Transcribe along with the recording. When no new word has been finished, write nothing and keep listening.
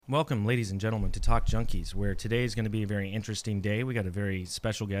Welcome, ladies and gentlemen, to Talk Junkies, where today is going to be a very interesting day. We got a very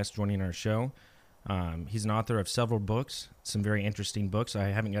special guest joining our show. He's an author of several books, some very interesting books. I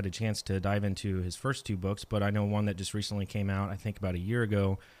haven't got a chance to dive into his first two books, but I know one that just recently came out, I think about a year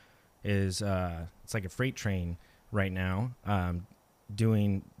ago, is it's like a freight train right now,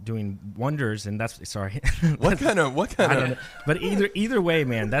 doing wonders. And that's sorry, what kind of? I don't know. But either way,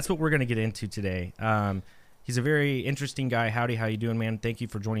 man, that's what we're going to get into today. He's a very interesting guy. Howdy, how you doing, man? Thank you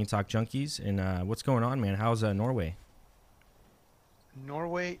for joining Talk Junkies. And what's going on, man? How's Norway?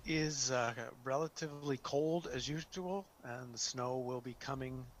 Norway is relatively cold as usual, and the snow will be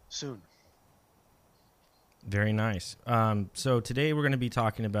coming soon. Very nice. So today we're going to be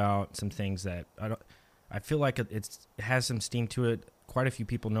talking about some things that I feel like it has some steam to it. Quite a few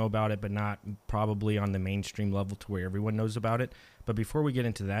people know about it, but not probably on the mainstream level to where everyone knows about it. But before we get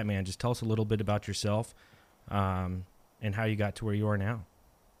into that, man, just tell us a little bit about yourself. And how you got to where you are now.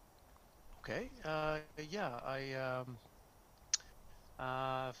 Okay. I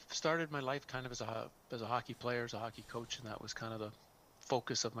started my life kind of as a hockey player, as a hockey coach, and that was kind of the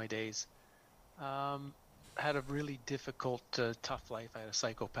focus of my days. Had a really difficult, tough life. I had a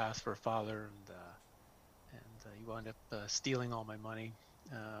psychopath for a father, and he wound up stealing all my money.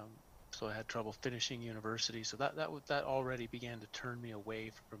 So I had trouble finishing university. So that already began to turn me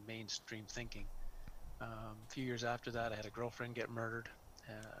away from mainstream thinking. A few years after that, I had a girlfriend get murdered,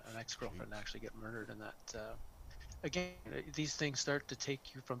 an ex-girlfriend actually get murdered, and that, again, these things start to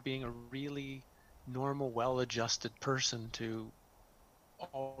take you from being a really normal, well-adjusted person to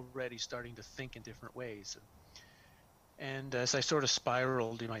already starting to think in different ways. And as I sort of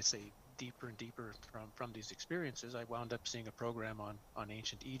spiraled, you might say, deeper and deeper from these experiences, I wound up seeing a program on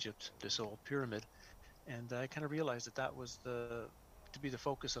ancient Egypt, this old pyramid, and I kind of realized that was to be the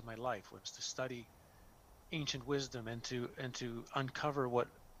focus of my life, was to study ancient wisdom and to uncover what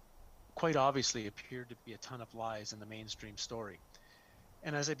quite obviously appeared to be a ton of lies in the mainstream story.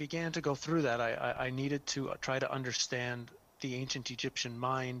 And as I began to go through that, I needed to try to understand the ancient Egyptian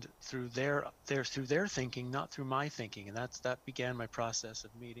mind through their thinking, not through my thinking. And that began my process of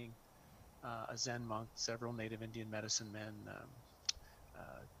meeting a Zen monk, several native Indian medicine men,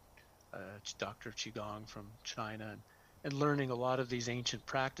 Dr. Qigong from China, and learning a lot of these ancient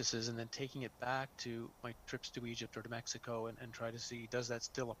practices, and then taking it back to my trips to Egypt or to Mexico and try to see, does that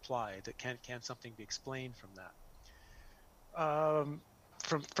still apply? That can something be explained from that?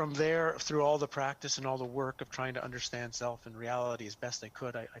 From there, through all the practice and all the work of trying to understand self and reality as best I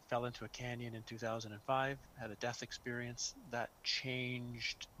could, I fell into a canyon in 2005, had a death experience that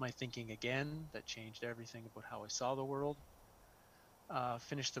changed my thinking again, that changed everything about how I saw the world.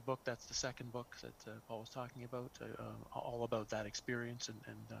 Finished the book. That's the second book that Paul was talking about, all about that experience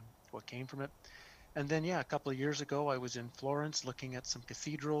and what came from it. And then, a couple of years ago, I was in Florence looking at some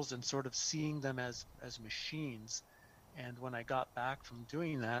cathedrals and sort of seeing them as machines. And when I got back from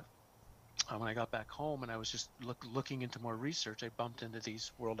doing that, when I got back home and I was just looking into more research, I bumped into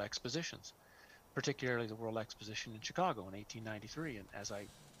these world expositions, particularly the World Exposition in Chicago in 1893. And as I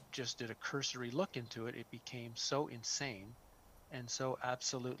just did a cursory look into it, it became so insane and so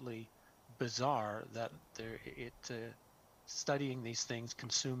absolutely bizarre that studying these things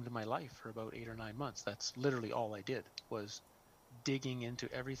consumed my life for about 8 or 9 months. That's literally all I did, was digging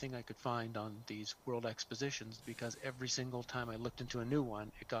into everything I could find on these world expositions, because every single time I looked into a new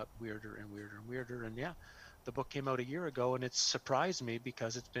one, it got weirder and weirder and weirder. And the book came out a year ago, and it surprised me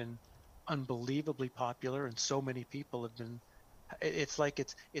because it's been unbelievably popular, and so many people have been. It's like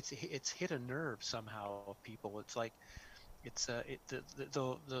it's hit a nerve somehow of people. It's like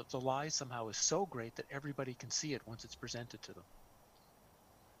the lie somehow is so great that everybody can see it once it's presented to them.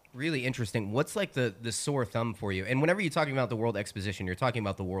 Really interesting. What's like the sore thumb for you? And whenever you're talking about the World Exposition, you're talking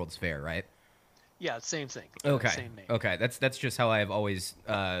about the World's Fair, right? Yeah, same thing. Okay. Same name. Okay. That's just how I've always,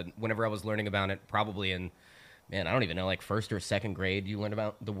 whenever I was learning about it, probably in, I don't even know, like first or second grade, you learned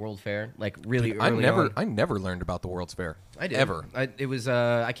about the World Fair, like really early on. I never learned about the World's Fair. I did. Ever. It was,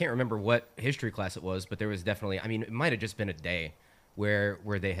 I can't remember what history class it was, but there was definitely, it might have just been a day where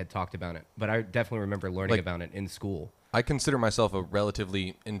they had talked about it, but I definitely remember learning about it in school. I consider myself a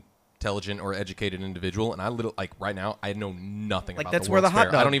relatively intelligent or educated individual, and right now I know nothing about that's the where World's the hot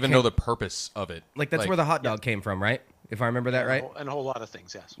Fair. dog I don't even know the purpose of it. That's where the hot dog came from, right? If I remember that right. And a whole lot of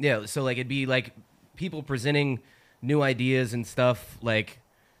things, yes. Yeah, so it'd be like people presenting new ideas and stuff. Like,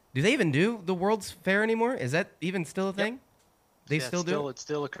 do they even do the World's Fair anymore? Is that even still a thing? They still do? It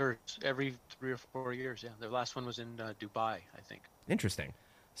still occurs every 3 or 4 years, yeah. The last one was in Dubai, I think. Interesting.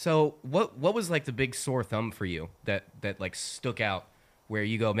 So what was like the big sore thumb for you that like stuck out where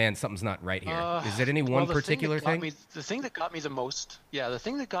you go, man, something's not right here? Is it any Well, one the particular thing that got thing? me, the thing that got me the most, yeah, the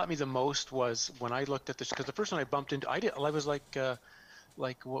thing that got me the most was when I looked at this, because the first one I bumped into, I was like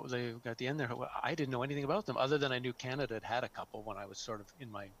what was they at the end there? I didn't know anything about them other than I knew Canada had a couple when I was sort of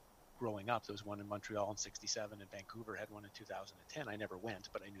in my growing up. There was one in Montreal in '67, and Vancouver had one in 2010. I never went,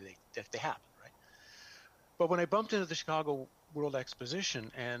 but I knew they happened, right? But when I bumped into the Chicago World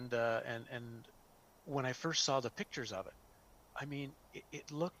Exposition, and when I first saw the pictures of it, I mean, it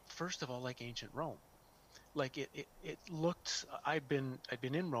looked first of all like ancient Rome. Like it looked. I'd been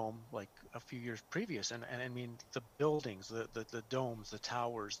in Rome like a few years previous, and I mean the buildings, the domes, the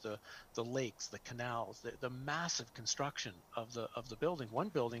towers, the lakes, the canals, the massive construction of the building. One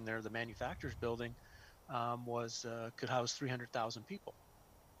building there, the manufacturer's building, was could house 300,000 people.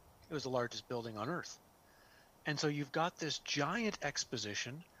 It was the largest building on Earth. And so you've got this giant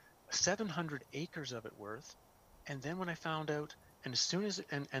exposition, 700 acres of it worth. And then when I found out, and as soon as,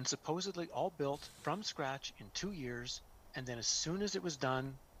 and supposedly all built from scratch in 2 years, and then as soon as it was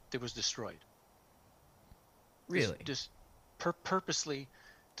done, it was destroyed. Really? Just purposely,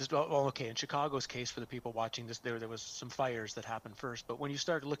 just, well, okay, in Chicago's case, for the people watching this, there was some fires that happened first. But when you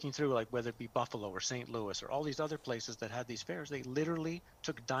start looking through, like whether it be Buffalo or St. Louis or all these other places that had these fairs, they literally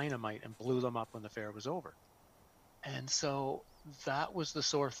took dynamite and blew them up when the fair was over. And so that was the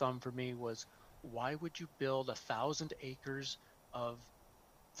sore thumb for me, was why would you build 1,000 acres of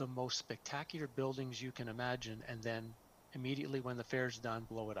the most spectacular buildings you can imagine, and then immediately when the fair's done,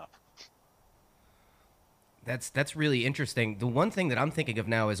 blow it up? That's really interesting. The one thing that I'm thinking of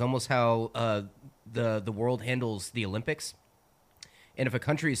now is almost how the world handles the Olympics. And if a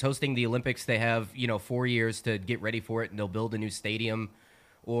country is hosting the Olympics, they have 4 years to get ready for it, and they'll build a new stadium,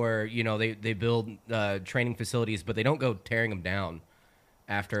 or they build training facilities, but they don't go tearing them down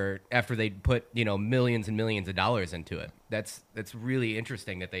after they put millions and millions of dollars into it. That's really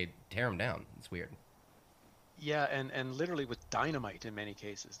interesting that they tear them down. It's weird. Yeah, and literally with dynamite in many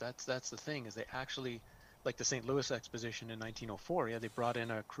cases. That's the thing, is they actually, like the St. Louis Exposition in 1904. Yeah, they brought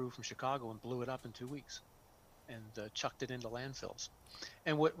in a crew from Chicago and blew it up in 2 weeks, and chucked it into landfills.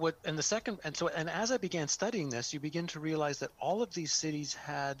 And and as I began studying this, you begin to realize that all of these cities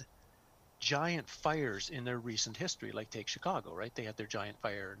had giant fires in their recent history. Like take Chicago, right? They had their giant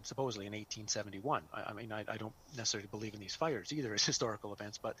fire, and supposedly in 1871. I mean, I don't necessarily believe in these fires either as historical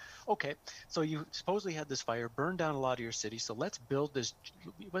events, but okay. So you supposedly had this fire, burned down a lot of your city. So let's build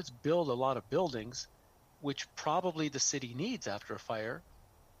a lot of buildings, which probably the city needs after a fire.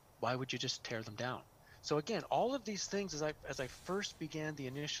 Why would you just tear them down? So again, all of these things, as I first began the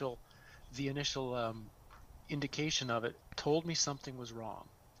initial indication of it, told me something was wrong.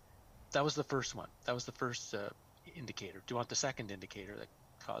 That was the first one. That was the first indicator. Do you want the second indicator that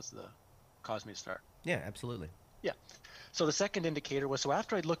caused me to start? Yeah, absolutely. Yeah. So the second indicator was, so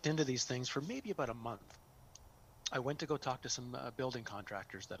after I'd looked into these things for maybe about a month, I went to go talk to some building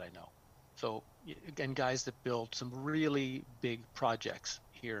contractors that I know. So, and guys that build some really big projects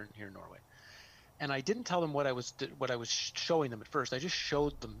here in Norway. And I didn't tell them what I was showing them at first. I just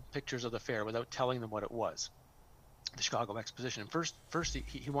showed them pictures of the fair without telling them what it was, the Chicago Exposition. And first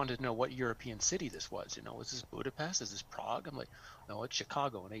he wanted to know what European city this was. Was this Budapest? Is this Prague? I'm like, no, it's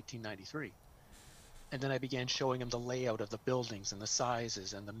Chicago in 1893. And then I began showing him the layout of the buildings and the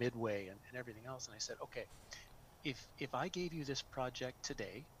sizes and the midway and everything else. And I said, okay, if I gave you this project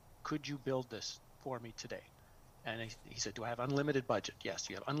today, could you build this for me today? And he said, do I have unlimited budget? Yes,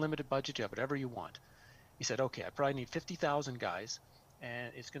 you have unlimited budget. You have whatever you want. He said, okay, I probably need 50,000 guys,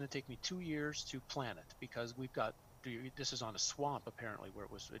 and it's going to take me 2 years to plan it, because this is on a swamp apparently, where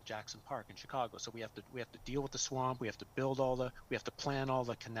it was at Jackson Park in Chicago. So we have to deal with the swamp. We have to we have to plan all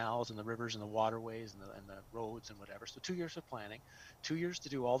the canals and the rivers and the waterways and the roads and whatever. So 2 years of planning, 2 years to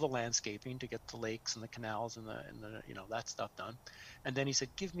do all the landscaping, to get the lakes and the canals and the that stuff done. And then he said,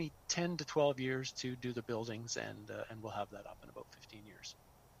 give me 10 to 12 years to do the buildings, and we'll have that up in about 15 years.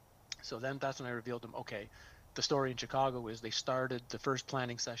 So then that's when I revealed to him, okay, the story in Chicago is they started the first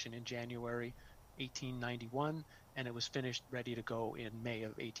planning session in January 1891, and it was finished, ready to go in May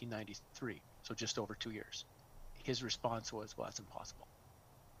of 1893. So just over 2 years. His response was, well, that's impossible.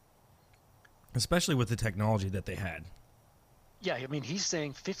 Especially with the technology that they had. Yeah, I mean, he's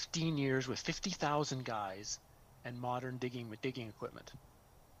saying 15 years with 50,000 guys and modern digging equipment.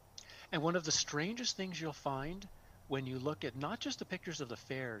 And one of the strangest things you'll find when you look at not just the pictures of the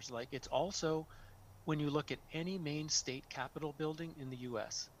fairs, like it's also when you look at any main state capitol building in the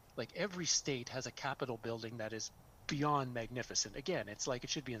U.S., like every state has a capitol building that is beyond magnificent. Again, it's like it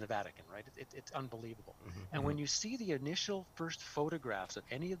should be in the Vatican, right? It's unbelievable. Mm-hmm. And when you see the initial first photographs of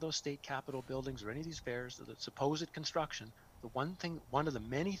any of those state capitol buildings or any of these fairs, the supposed construction, one of the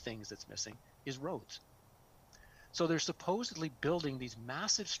many things that's missing is roads. So they're supposedly building these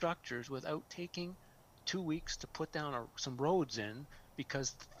massive structures without taking 2 weeks to put down some roads in,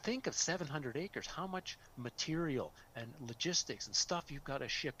 because think of 700 acres, how much material and logistics and stuff you've got to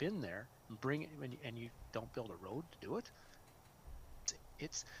ship in there and bring it, and you don't build a road to do it.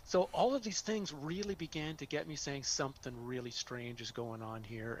 So all of these things really began to get me saying something really strange is going on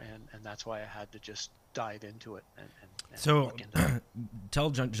here, and that's why I had to just dive into it and so look into it. Tell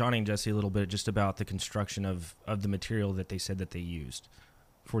Johnny and Jesse a little bit just about the construction of the material that they said that they used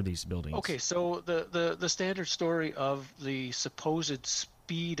for these buildings. Okay, so the standard story of the supposed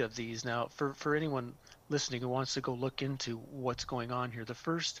speed of these, now for anyone listening who wants to go look into what's going on here, the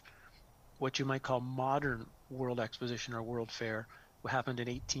first, what you might call modern World Exposition or World Fair, happened in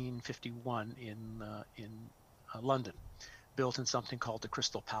 1851 in London, built in something called the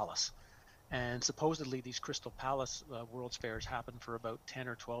Crystal Palace. And supposedly these Crystal Palace World's Fairs happened for about 10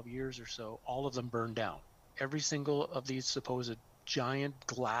 or 12 years or so. All of them burned down. Every single of these supposed giant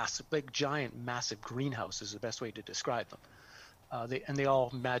giant massive greenhouses is the best way to describe them. They all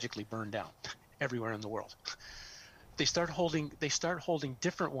magically burned down everywhere in the world. They start holding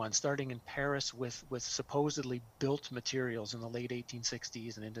different ones, starting in Paris with supposedly built materials in the late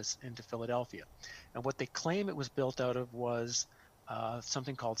 1860s and into Philadelphia. And what they claim it was built out of was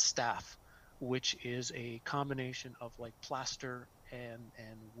something called staff, which is a combination of like plaster and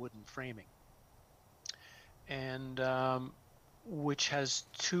wooden framing, and which has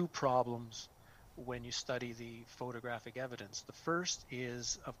two problems when you study the photographic evidence. The first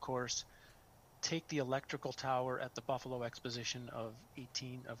is, of course, take the electrical tower at the Buffalo Exposition of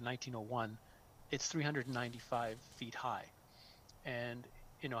 1901. It's 395 feet high, and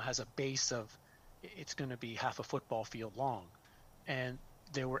has a base of, it's going to be half a football field long, and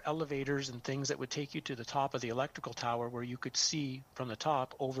there were elevators and things that would take you to the top of the electrical tower where you could see from the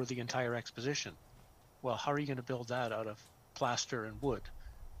top over the entire exposition. Well, how are you going to build that out of plaster and wood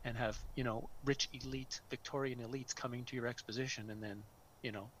and have rich elite Victorian elites coming to your exposition and then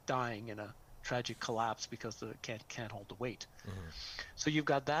dying in a tragic collapse because they can't hold the weight? Mm-hmm. So you've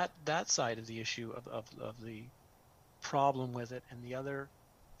got that side of the issue of the problem with it, and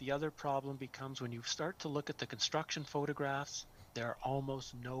the other problem becomes when you start to look at the construction photographs. There are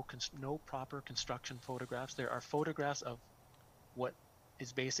almost no proper construction photographs. There are photographs of what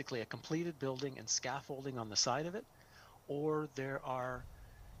is basically a completed building and scaffolding on the side of it, or there are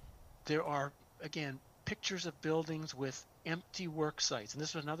again pictures of buildings with empty work sites. And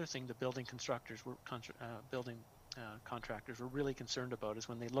this was another thing the building contractors were really concerned about, is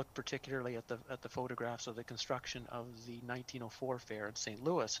when they looked particularly at the photographs of the construction of the 1904 fair in St.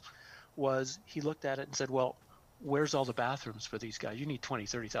 Louis, was he looked at it and said, well, where's all the bathrooms for these guys? You need 20,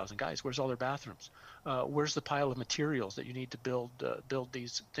 30,000 guys. Where's all their bathrooms? Where's the pile of materials that you need to build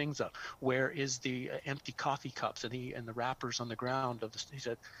these things up? Where is the empty coffee cups and the wrappers on the ground of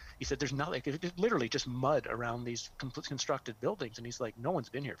the? He said there's nothing. It's literally just mud around these constructed buildings, and he's like, no one's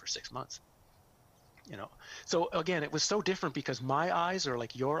been here for 6 months. So again, it was so different because my eyes are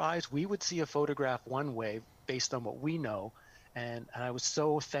like your eyes. We would see a photograph one way based on what we know. And I was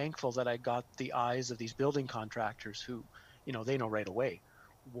so thankful that I got the eyes of these building contractors who, they know right away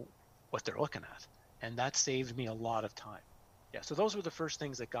what they're looking at. And that saved me a lot of time. Yeah, so those were the first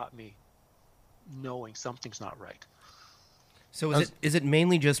things that got me knowing something's not right. So is it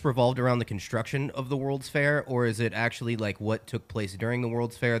mainly just revolved around the construction of the World's Fair, or is it actually like what took place during the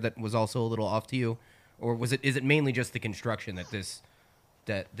World's Fair that was also a little off to you? Or is it mainly just the construction that this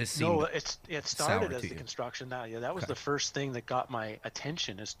seemed? No, it started as the construction. That was the first thing that got my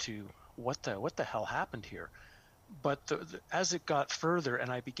attention as to what the hell happened here. But as it got further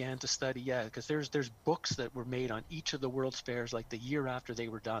and I began to study, because there's books that were made on each of the World's Fairs, like the year after they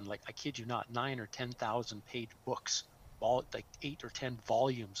were done. Like, I kid you not, 9,000 or 10,000 page books, all like 8 or 10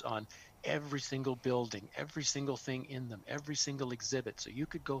 volumes on every single building, every single thing in them, every single exhibit. So you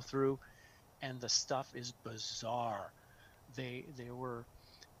could go through, and the stuff is bizarre. They were,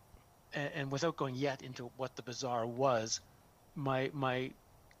 and without going yet into what the bizarre was, my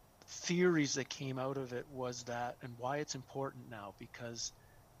theories that came out of it was that, and why it's important now, because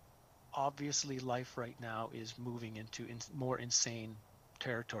obviously life right now is moving into more insane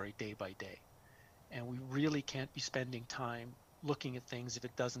territory day by day, and we really can't be spending time looking at things if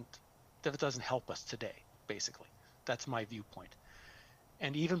it doesn't help us today. Basically, that's my viewpoint.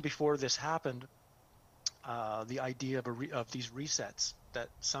 And even before this happened, the idea of these resets, that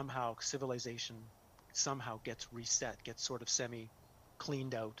somehow civilization somehow gets reset, gets sort of semi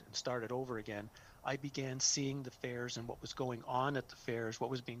cleaned out and started over again. I began seeing the fairs and what was going on at the fairs, what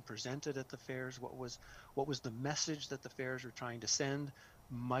was being presented at the fairs, what was the message that the fairs were trying to send,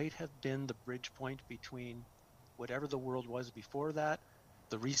 might have been the bridge point between whatever the world was before that,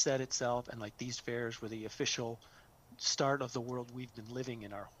 the reset itself, and like these fairs were the official start of the world we've been living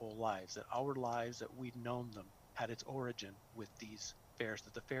in our whole lives, that our lives that we've known them had its origin with these fairs,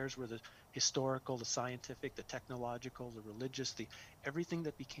 that the fairs were the historical, the scientific, the technological, the religious, the everything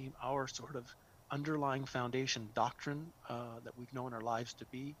that became our sort of underlying foundation doctrine that we've known our lives to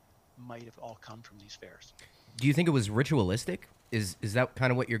be might have all come from these fairs. Do you think it was ritualistic? Is that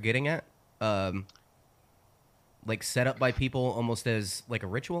kind of what you're getting at? Like set up by people almost as like a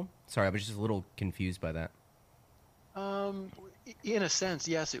ritual? Sorry, I was just a little confused by that. In a sense,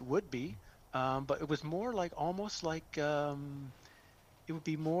 yes, it would be, but it was more like almost like it would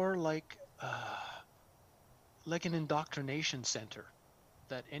be more like an indoctrination center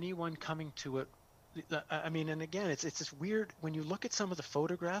that anyone coming to it. I mean, and again, it's this weird when you look at some of the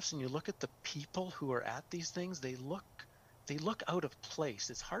photographs and you look at the people who are at these things. They look out of place.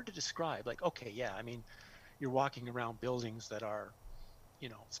 It's hard to describe. Like, okay, yeah, I mean, you're walking around buildings that are,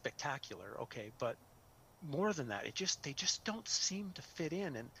 spectacular. Okay, but more than that, they just don't seem to fit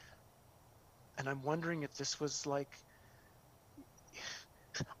in. And I'm wondering if this was like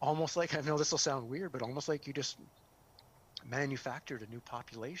almost like, I know this will sound weird, but almost like you just manufactured a new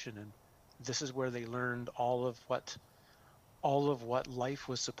population, and this is where they learned all of what life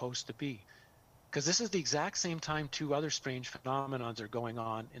was supposed to be. Because this is the exact same time two other strange phenomenons are going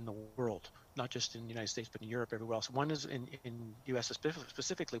on in the world, not just in the United States, but in Europe, everywhere else. One is in U.S.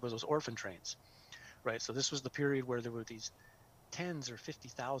 specifically was those orphan trains, right? So this was the period where there were these tens or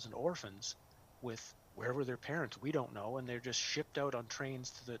 50,000 orphans with where were their parents? We don't know, and they're just shipped out on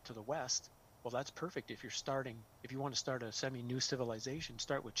trains to the West. Well, that's perfect if you want to start a semi-new civilization,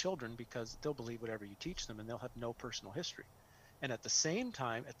 start with children because they'll believe whatever you teach them and they'll have no personal history. And at the same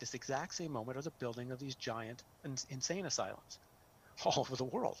time, at this exact same moment, are the building of these giant insane asylums all over the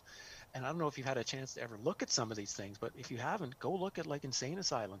world. And I don't know if you've had a chance to ever look at some of these things, but if you haven't, go look at like insane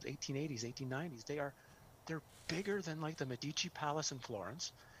asylums, 1880s, 1890s. They're bigger than like the Medici Palace in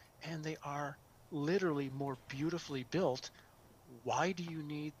Florence, and they are literally more beautifully built. Why do you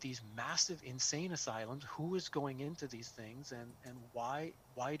need these massive insane asylums? Who is going into these things, and why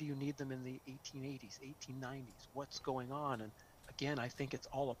do you need them in the 1880s, 1890s? What's going on? And again, I think it's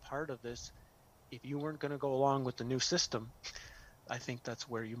all a part of this. If you weren't going to go along with the new system, I think that's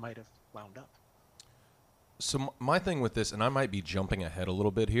where you might have wound up. So my thing with this, and I might be jumping ahead a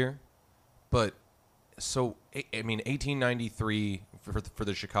little bit here, but so I mean 1893 for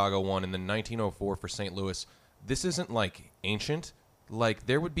the Chicago one, and then 1904 for St. Louis. This isn't like ancient. Like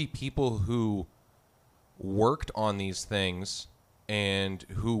there would be people who worked on these things and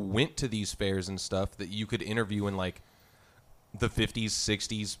who went to these fairs and stuff that you could interview in like the 50s,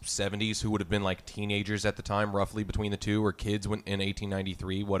 60s, 70s, who would have been like teenagers at the time, roughly between the two, or kids in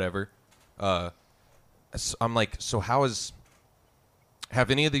 1893, whatever. So I'm like, so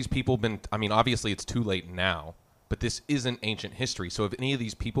have any of these people been, I mean, obviously it's too late now, but this isn't ancient history. So have any of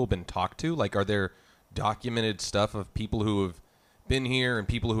these people been talked to? Like, are there documented stuff of people who have been here and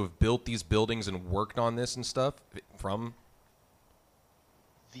people who have built these buildings and worked on this and stuff from?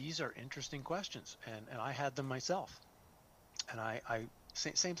 These are interesting questions, and I had them myself. And I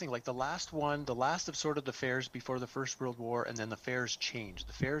same thing, like the last of sort of the fairs before the First World War, and then the fairs changed.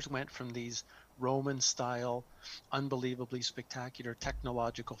 The fairs went from these Roman-style, unbelievably spectacular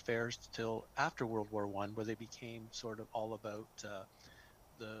technological fairs till after World War I, where they became sort of all about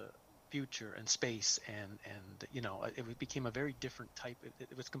the future and space, and it became a very different type.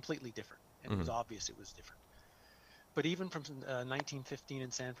 It was completely different, and It was obvious it was different. But even from 1915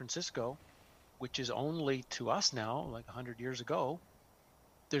 in San Francisco, which is only to us now, like 100 years ago,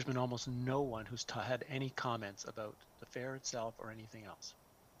 there's been almost no one who's had any comments about the fair itself or anything else.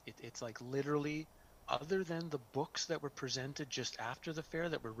 It's like literally, other than the books that were presented just after the fair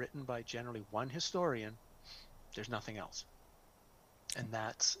that were written by generally one historian, there's nothing else. And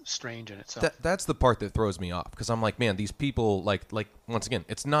that's strange in itself. That's the part that throws me off, because I'm like, man, these people, like once again,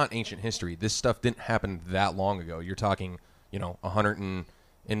 it's not ancient history. This stuff didn't happen that long ago. You're talking, 100 and,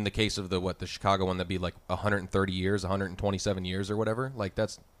 in the case of the Chicago one, that'd be like 130 years, 127 years or whatever. Like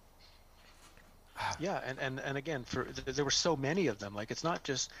that's. Yeah, and again, there were so many of them. Like it's not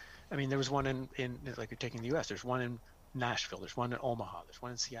just, I mean, there was one in like you're taking the U.S. There's one in Nashville. There's one in Omaha. There's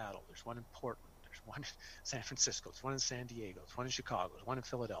one in Seattle. There's one in Portland. There's one in San Francisco. There's one in San Diego. There's one in Chicago. There's one in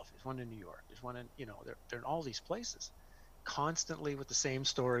Philadelphia. There's one in New York. There's one in, they're in all these places, constantly with the same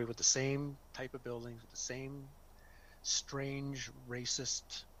story, with the same type of buildings, with the same strange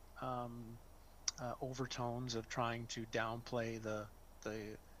racist overtones of trying to downplay the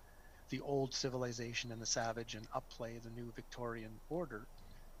the old civilization and the savage and upplay the new Victorian order.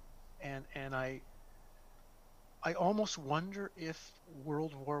 And I almost wonder if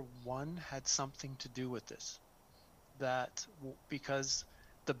World War One had something to do with this. Because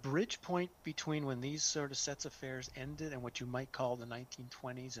the bridge point between when these sort of sets of fairs ended and what you might call the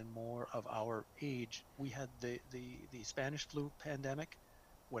 1920s and more of our age, we had the Spanish flu pandemic,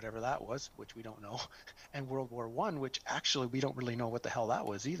 whatever that was, which we don't know, and World War One, which actually we don't really know what the hell that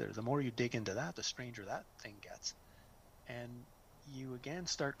was either. The more you dig into that, the stranger that thing gets. And you again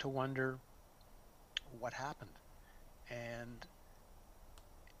start to wonder what happened. And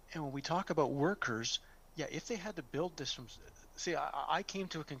when we talk about workers, yeah, if they had to build this from, see, I came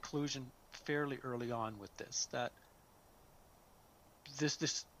to a conclusion fairly early on with this, that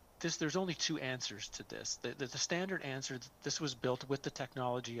this there's only two answers to this. The standard answer, this was built with the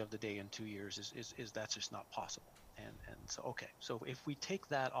technology of the day in 2 years, is that's just not possible. And so, okay, so if we take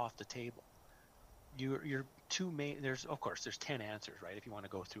that off the table, your two main, there's 10 answers, right? If you want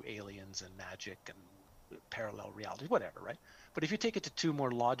to go through aliens and magic and parallel reality, whatever, right? But if you take it to two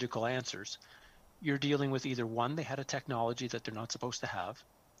more logical answers, you're dealing with either one, they had a technology that they're not supposed to have,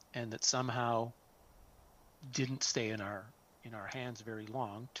 and that somehow didn't stay in our hands very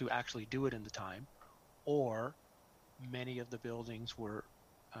long to actually do it in the time, or many of the buildings were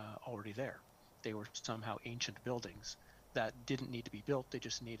already there. They were somehow ancient buildings that didn't need to be built, they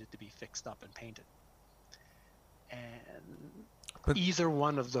just needed to be fixed up and painted. And either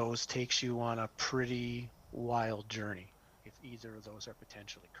one of those takes you on a pretty wild journey, if either of those are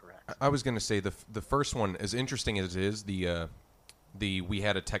potentially correct. I was going to say the first one, as interesting as it is, the we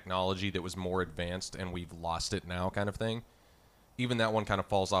had a technology that was more advanced and we've lost it now kind of thing. Even that one kind of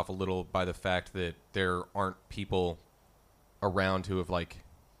falls off a little by the fact that there aren't people around who have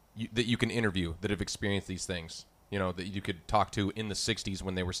that you can interview that have experienced these things. You know, that you could talk to in the 60s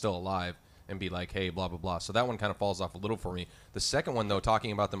when they were still alive and be like, hey, blah, blah, blah. So that one kind of falls off a little for me. The second one, though,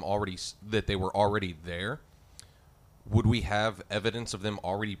 talking about them that they were already there, would we have evidence of them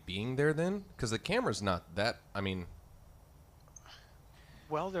already being there then? Because the camera's not that,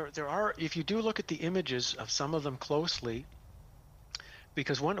 Well, there are, if you do look at the images of some of them closely,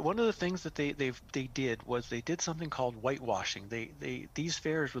 because one of the things that they did was they did something called whitewashing. These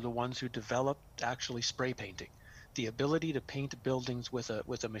fairs were the ones who developed actually spray painting, the ability to paint buildings with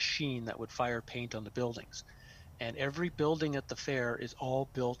a machine that would fire paint on the buildings. And every building at the fair is all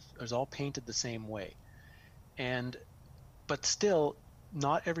painted the same way. But still,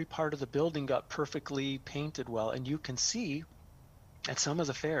 not every part of the building got perfectly painted well. And you can see at some of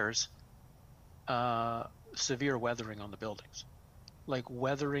the fairs severe weathering on the buildings, like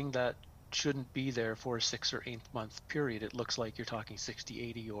weathering that shouldn't be there for a 6 or 8 month period. It looks like you're talking 60,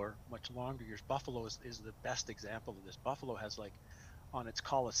 80 or much longer years. Buffalo is the best example of this. Buffalo has, like, on its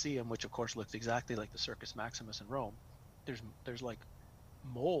Colosseum, which of course looks exactly like the Circus Maximus in Rome, there's like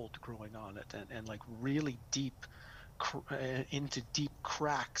mold growing on it and like really deep into deep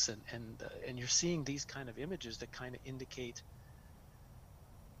cracks, and you're seeing these kind of images that kind of indicate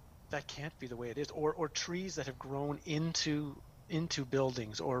that can't be the way it is, or trees that have grown into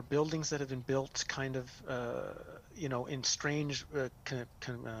buildings, or buildings that have been built kind of in strange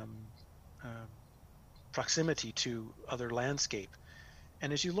proximity to other landscape.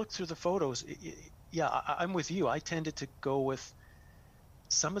 And as you look through the photos, I'm with you. I tended to go with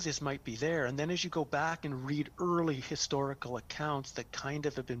some of this might be there, and then as you go back and read early historical accounts that kind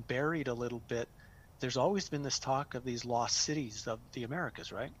of have been buried a little bit, there's always been this talk of these lost cities of the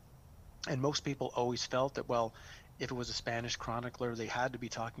Americas, right? And most people always felt that, well, if it was a Spanish chronicler, they had to be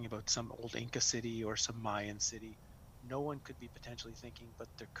talking about some old Inca city or some Mayan city. No one could be potentially thinking, but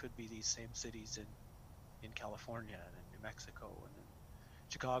there could be these same cities in California and in New Mexico and in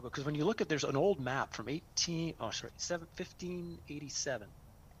Chicago. Because when you look at, there's an old map from 1587.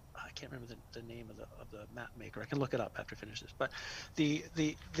 I can't remember the name of the map maker. I can look it up after I finish this. But the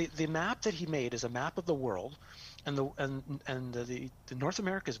map that he made is a map of the world, and the North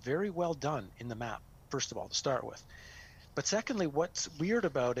America is very well done in the map. First of all, to start with, but secondly, what's weird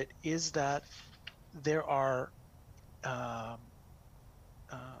about it is that there are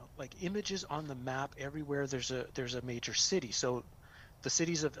like images on the map everywhere. There's a major city. So the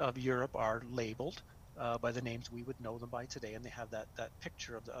cities of Europe are labeled by the names we would know them by today, and they have that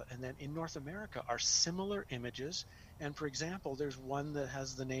picture of and then in North America are similar images. And for example, there's one that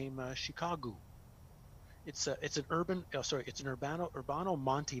has the name Chicago. It's an Urbano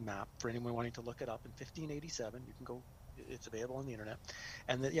Monte map for anyone wanting to look it up in 1587. You can go, it's available on the internet.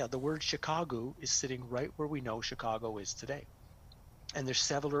 And the word Chicago is sitting right where we know Chicago is today. And there's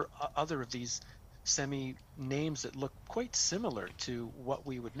several other of these semi names that look quite similar to what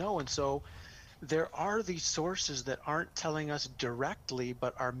we would know. And so there are these sources that aren't telling us directly,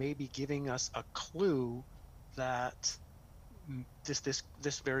 but are maybe giving us a clue that this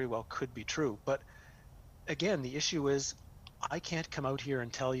very well could be true. But again, the issue is I can't come out here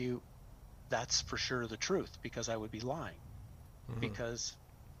and tell you that's for sure the truth, because I would be lying. Because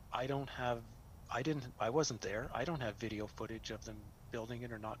I wasn't there. I don't have video footage of them building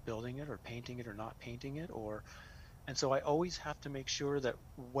it or not building it, or painting it or not painting it, and so I always have to make sure that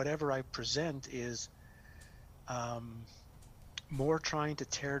whatever I present is more trying to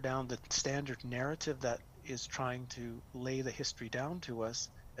tear down the standard narrative that is trying to lay the history down to us.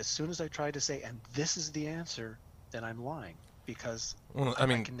 As soon as I try to say, and this is the answer, then I'm lying, because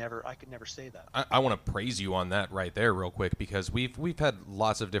I could never say that. I want to praise you on that right there real quick, because we've had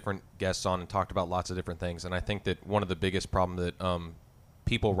lots of different guests on and talked about lots of different things, and I think that one of the biggest problem that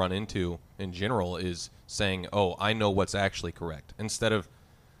people run into in general is saying, oh, I know what's actually correct, instead of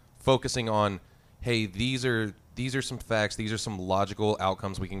focusing on, hey, these are some facts, these are some logical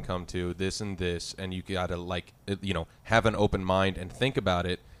outcomes we can come to, this and this, and you gotta have an open mind and think about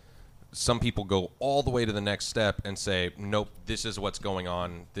it. Some people go all the way to the next step and say, nope, this is what's going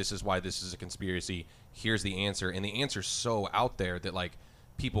on, this is why this is a conspiracy, here's the answer, and the answer's so out there that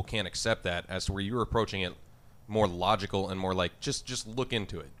people can't accept that, as to where you're approaching it more logical and more just look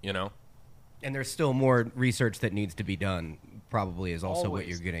into it, And there's still more research that needs to be done, probably, is also Always, what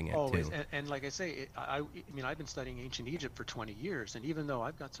you're getting at, always. too. And like I say, I mean, I've been studying ancient Egypt for 20 years, and even though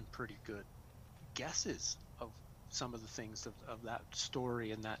I've got some pretty good guesses of some of the things of that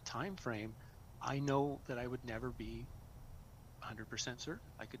story and that time frame, I know that I would never be 100% certain.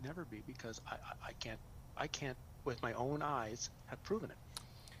 I could never be, because I can't with my own eyes have proven it.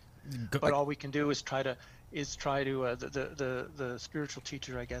 But all we can do is try to the spiritual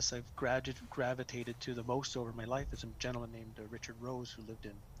teacher I guess I've gravitated to the most over my life is a gentleman named Richard Rose, who lived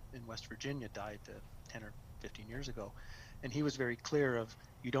in West Virginia, died 10 or 15 years ago, and he was very clear of,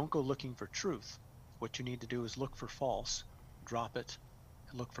 you don't go looking for truth. What you need to do is look for false, drop it,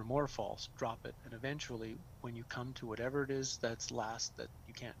 and look for more false, drop it, and eventually when you come to whatever it is that's last that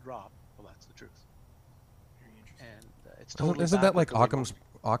you can't drop, well, that's the truth. And it's totally isn't that like backwards.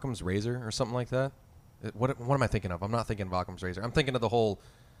 Occam's razor or something like that? What am I thinking of? I'm not thinking of Occam's razor. I'm thinking of the whole,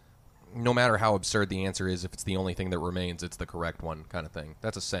 no matter how absurd the answer is, if it's the only thing that remains, it's the correct one kind of thing.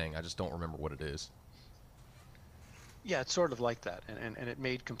 That's a saying. I just don't remember what it is. Yeah, it's sort of like that, and it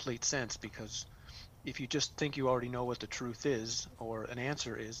made complete sense, because if you just think you already know what the truth is or an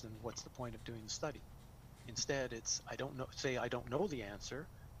answer is, then what's the point of doing the study? Instead, it's I don't know the answer,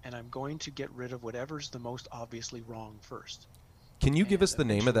 and I'm going to get rid of whatever's the most obviously wrong first. Can you give us the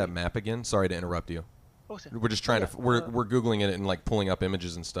name of that map again? Sorry to interrupt you. We're just trying to we're Googling it and pulling up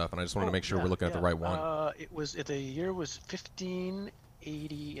images and stuff, and I just wanted to make sure we're looking at the right one. The year was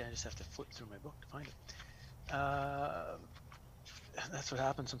 1580. I just have to flip through my book to find it. That's what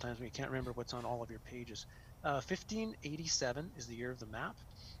happens sometimes when you can't remember what's on all of your pages. 1587 is the year of the map,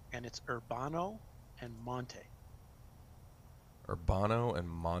 and it's Urbano and Monte. Urbano and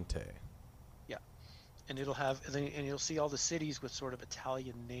Monte. Yeah, and you'll see all the cities with sort of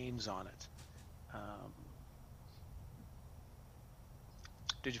Italian names on it.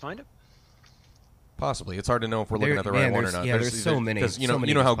 Did you find it? Possibly. It's hard to know if we're looking at the right one or not. Yeah, there's so many. Because you so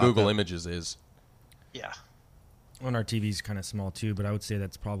many know how just popped Google up. Images is. Yeah. On our TV's kind of small too, but I would say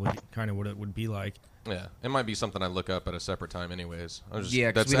that's probably kind of what it would be like. Yeah, it might be something I look up at a separate time, anyways. Yeah, 'cause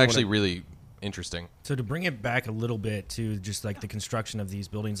that's we don't actually wanna- really interesting. So to bring it back a little bit to just like the construction of these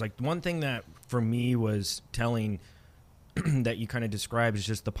buildings, like one thing that for me was telling that you kind of described is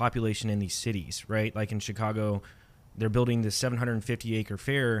just the population in these cities, right? Like in Chicago, they're building this 750-acre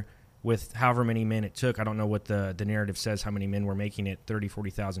fair with however many men it took. I don't know what the narrative says, how many men were making it, 30,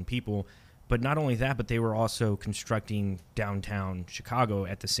 40,000 people. But not only that, but they were also constructing downtown Chicago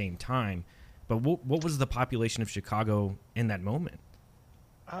at the same time. But what was the population of Chicago in that moment?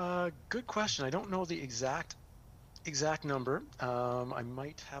 Good question. I don't know the exact number. I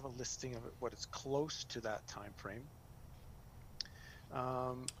might have a listing of what it's close to that time frame.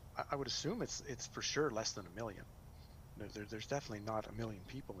 I would assume it's for sure less than 1 million. There's definitely not 1 million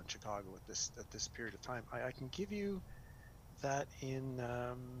people in Chicago at this period of time. I can give you that in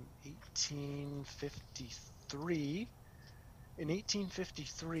 1853. In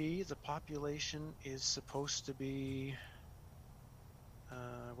 1853, the population is supposed to be,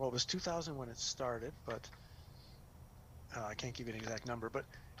 it was 2,000 when it started, but I can't give you an exact number. But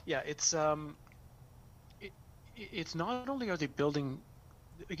yeah, it's not only are they building,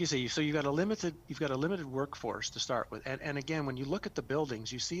 like you say, so you've got a limited workforce to start with, and again, when you look at the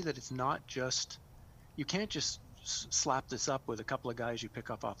buildings, you see that it's not just you can't just slap this up with a couple of guys you pick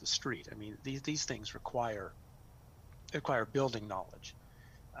up off the street. I mean, these things require building knowledge.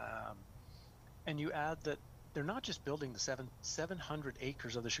 And you add that they're not just building the 700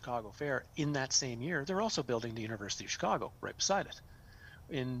 acres of the Chicago Fair in that same year, they're also building the University of Chicago right beside it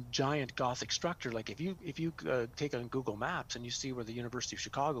in giant Gothic structure. Like if you take on Google Maps and you see where the University of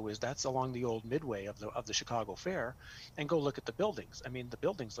Chicago is, that's along the old midway of the Chicago Fair, and go look at the buildings. I mean, the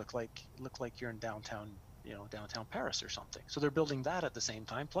buildings look like you're in downtown Paris or something. So they're building that at the same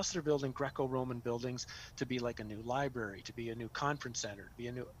time. Plus they're building Greco-Roman buildings to be like a new library, to be a new conference center, to be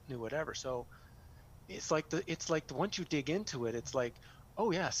a new whatever. So it's like once you dig into it, it's like,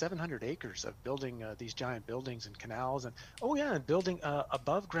 oh yeah, 700 acres of building these giant buildings and canals, and oh yeah, and building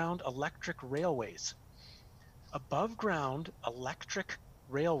above ground electric railways. Above ground electric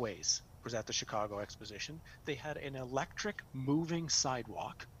railways was at the Chicago Exposition. They had an electric moving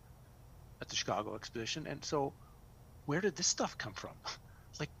sidewalk at the Chicago Exposition. And so where did this stuff come from?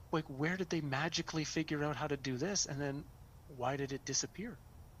 like where did they magically figure out how to do this, and then why did it disappear?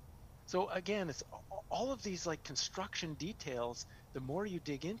 So again, it's all of these like construction details. The more you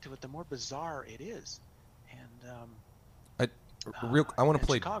dig into it, the more bizarre it is. And I want to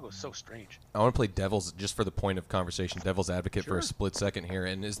play. Chicago's so strange. I want to play devil's, just for the point of conversation, devil's advocate for a split second here.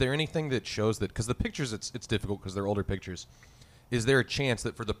 And is there anything that shows that, because the pictures, it's difficult because they're older pictures. Is there a chance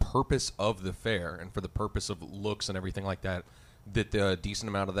that for the purpose of the fair and for the purpose of looks and everything like that, that a decent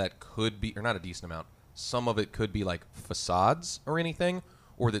amount of that could be, or not a decent amount, some of it could be like facades or anything,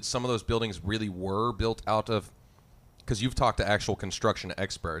 or that some of those buildings really were built out of, because you've talked to actual construction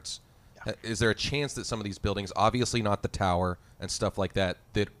experts, is there a chance that some of these buildings, obviously not the tower and stuff like that,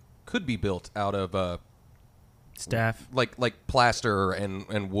 that could be built out of staff, like plaster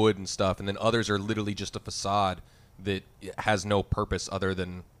and wood and stuff, and then others are literally just a facade that has no purpose other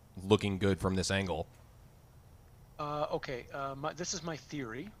than looking good from this angle? Okay, this is my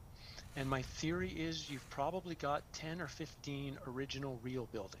theory, and my theory is you've probably got 10 or 15 original real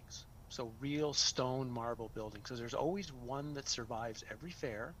buildings. So real stone marble buildings. So there's always one that survives every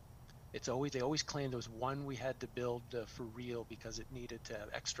fair. They always claim there was one we had to build for real because it needed to have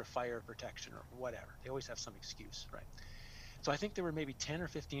extra fire protection or whatever. They always have some excuse, right? So I think there were maybe 10 or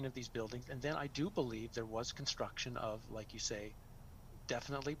 15 of these buildings, and then I do believe there was construction of, like you say,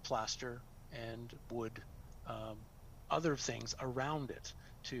 definitely plaster and wood, other things around it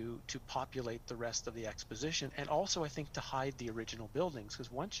to populate the rest of the exposition, and also I think to hide the original buildings,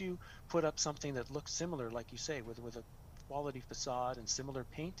 because once you put up something that looks similar, like you say, with a quality facade and similar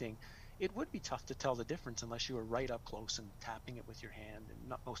painting, it would be tough to tell the difference unless you were right up close and tapping it with your hand,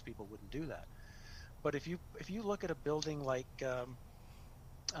 and most people wouldn't do that. But if you look at a building like I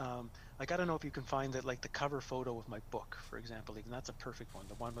don't know if you can find that, like the cover photo of my book, for example, even that's a perfect one,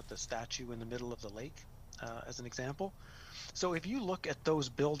 the one with the statue in the middle of the lake, as an example. So if you look at those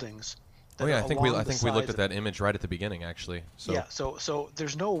buildings, I think we looked at that image right at the beginning, actually. So. Yeah, so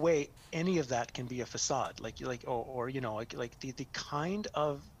there's no way any of that can be a facade, like the kind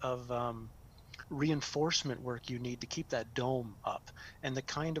of reinforcement work you need to keep that dome up, and the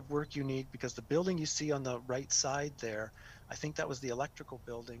kind of work you need, because the building you see on the right side there, I think that was the electrical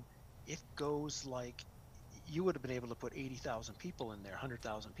building. It goes like, you would have been able to put 80,000 people in there,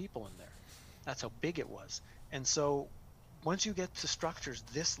 100,000 people in there. That's how big it was. And so once you get to structures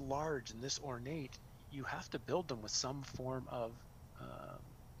this large and this ornate, you have to build them with some form of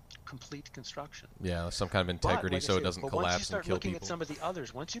complete construction. Yeah, some kind of integrity, so it doesn't collapse and kill people. Once you start looking at some of the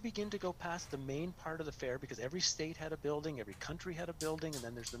others, once you begin to go past the main part of the fair, because every state had a building, every country had a building, and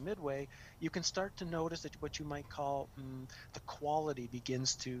then there's the midway, you can start to notice that what you might call the quality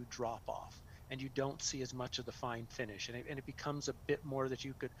begins to drop off, and you don't see as much of the fine finish, and it becomes a bit more that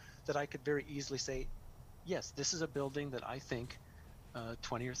I could very easily say, yes, this is a building that I think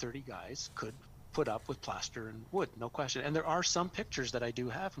 20 or 30 guys could put up with plaster and wood, no question. And there are some pictures that I do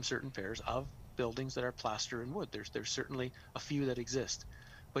have from certain fairs of buildings that are plaster and wood. There's certainly a few that exist,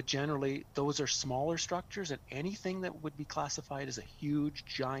 but generally those are smaller structures, and anything that would be classified as a huge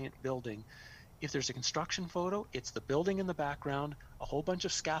giant building, if there's a construction photo, it's the building in the background, a whole bunch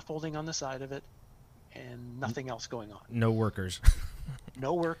of scaffolding on the side of it, and nothing else going on. No workers.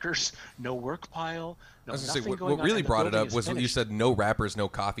 No workers, no work pile. No, I was going to say, what really brought it up was you said no wrappers, no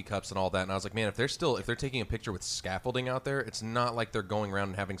coffee cups, and all that. And I was like, man, if they're taking a picture with scaffolding out there, it's not like they're going around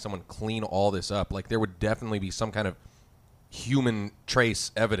and having someone clean all this up. Like, there would definitely be some kind of human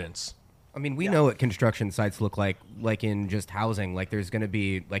trace evidence. I mean, we know what construction sites look like in just housing. Like, there's going to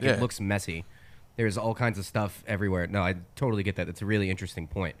be, like, it looks messy. There's all kinds of stuff everywhere. No, I totally get that. It's a really interesting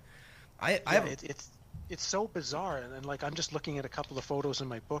point. it's so bizarre, and like I'm just looking at a couple of photos in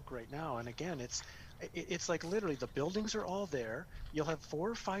my book right now, and again, it's like literally the buildings are all there. You'll have 4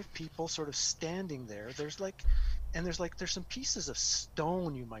 or 5 people sort of standing there. There's some pieces of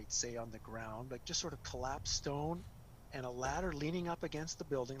stone, you might say, on the ground, like just sort of collapsed stone, and a ladder leaning up against the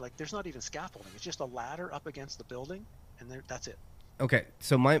building. Like there's not even scaffolding; it's just a ladder up against the building, and that's it. Okay,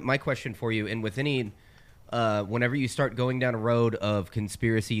 so my question for you, and with any, whenever you start going down a road of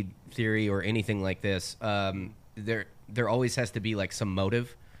conspiracy theory or anything like this, there always has to be like some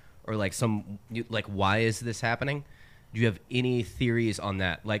motive, or like like why is this happening? Do you have any theories on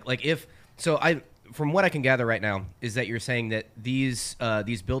that? Like if so, from what I can gather right now is that you're saying that these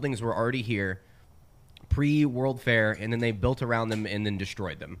buildings were already here pre-World Fair, and then they built around them and then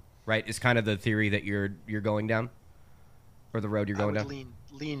destroyed them. Right? Is kind of the theory that you're going down, or the road you're going down.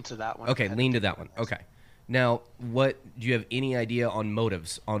 Lean to that one. Okay, lean to that one. Okay. Now, do you have any idea on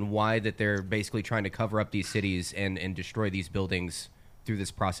motives on why that they're basically trying to cover up these cities and destroy these buildings through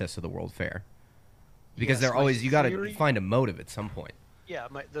this process of the World Fair? Because they're always, you got to find a motive at some point. Yeah,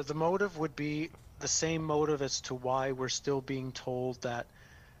 the motive would be the same motive as to why we're still being told that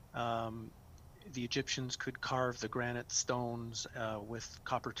the Egyptians could carve the granite stones with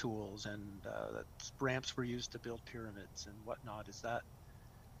copper tools, and that ramps were used to build pyramids and whatnot. Is that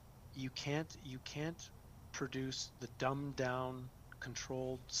you can't produce the dumbed down,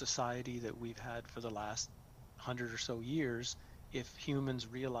 controlled society that we've had for the last 100 or so years if humans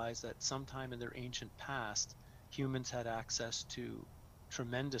realize that sometime in their ancient past humans had access to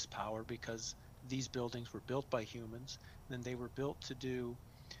tremendous power because these buildings were built by humans, then they were built to do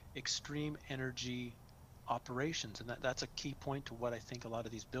extreme energy operations, and that's a key point to what I think a lot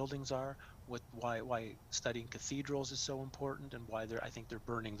of these buildings are, why studying cathedrals is so important, and why I think they're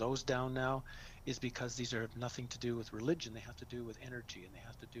burning those down now, is because these have nothing to do with religion. They have to do with energy, and they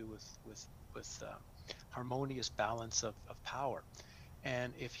have to do with harmonious balance of power.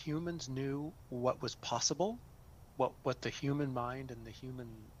 And if humans knew what was possible, what the human mind and the human,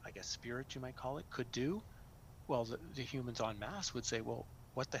 I guess, spirit, you might call it, could do, well, the humans en masse would say, well,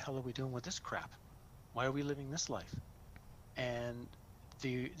 what the hell are we doing with this crap? Why are we living this life? And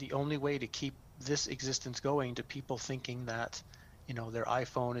the only way to keep this existence going, to people thinking that, you know, their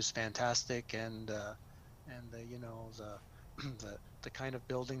iPhone is fantastic, and the the kind of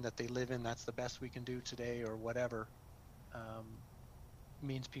building that they live in, that's the best we can do today, or whatever,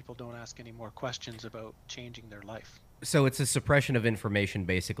 means people don't ask any more questions about changing their life. So it's a suppression of information,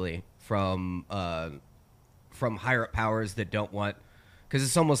 basically, from higher up powers that don't want, because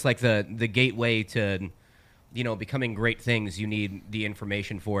it's almost like the gateway to, you know, becoming great things. You need the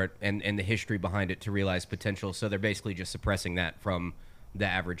information for it and the history behind it to realize potential. So they're basically just suppressing that from the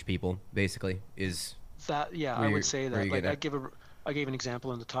average people. Basically, is that? Yeah, I would say that. Like I gave an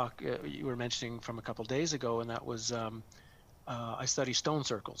example in the talk you were mentioning from a couple days ago, and that was I study stone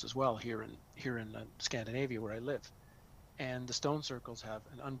circles as well here in Scandinavia where I live. And the stone circles have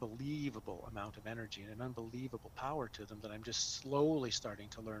an unbelievable amount of energy and an unbelievable power to them that I'm just slowly starting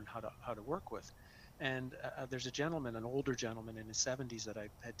to learn how to work with. And there's a gentleman, an older gentleman in his 70s that I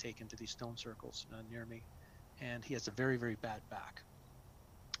had taken to these stone circles near me, and he has a very, very bad back.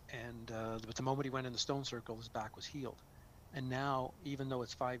 And but the moment he went in the stone circle, his back was healed. And now, even though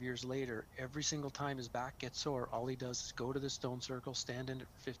it's 5 years later, every single time his back gets sore, all he does is go to the stone circle, stand in it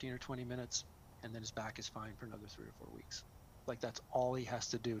for 15 or 20 minutes, and then his back is fine for another 3 or 4 weeks. Like, that's all he has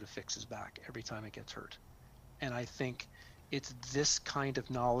to do to fix his back every time it gets hurt. And I think it's this kind of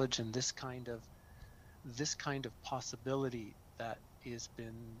knowledge and this kind of possibility that has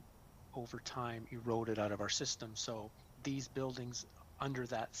been over time eroded out of our system. So these buildings under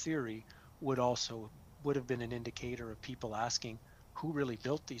that theory would have been an indicator of people asking who really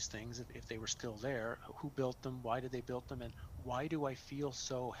built these things, if they were still there, who built them, why did they build them, and why do I feel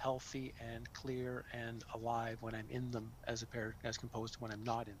so healthy and clear and alive when I'm in them as opposed to when I'm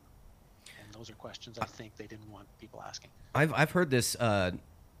not in them? And those are questions I think they didn't want people asking. I've heard this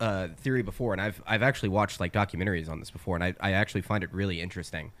theory before, and I've actually watched like documentaries on this before, and I actually find it really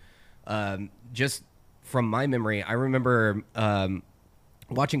interesting. Just from my memory, I remember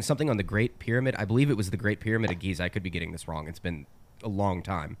watching something on the Great Pyramid. I believe it was the Great Pyramid of Giza. I could be getting this wrong. It's been a long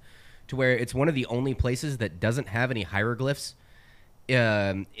time. To where it's one of the only places that doesn't have any hieroglyphs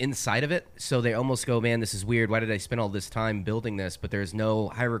inside of it. So they almost go, man, this is weird. Why did I spend all this time building this? But there's no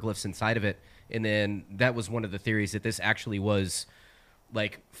hieroglyphs inside of it. And then that was one of the theories, that this actually was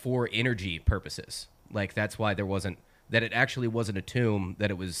like for energy purposes. Like that's why that it actually wasn't a tomb, that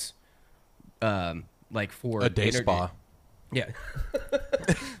it was like for a day energy. Spa. Yeah.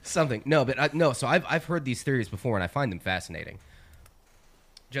 Something. No, but no. So I've heard these theories before, and I find them fascinating.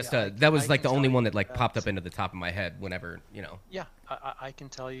 Just Yeah, that was I like can the only tell one you that like popped up into the top of my head whenever, you know. Yeah, I can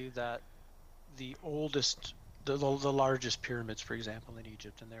tell you that the oldest, the largest pyramids, for example, in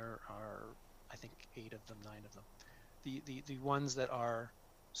Egypt, and there are, I think, 8 of them, 9 of them. The ones that are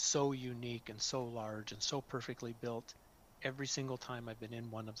so unique and so large and so perfectly built, every single time I've been in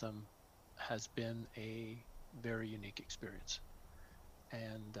one of them has been a very unique experience.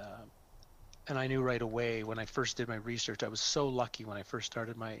 And I knew right away when I first did my research. I was so lucky when I first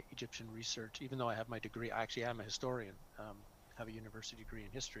started my Egyptian research, even though I have my degree. I actually am a historian, have a university degree in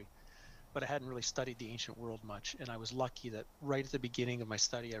history, but I hadn't really studied the ancient world much. And I was lucky that right at the beginning of my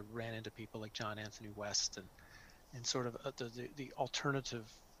study, I ran into people like John Anthony West and sort of the alternative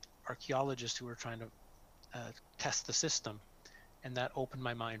archaeologists who were trying to test the system. And that opened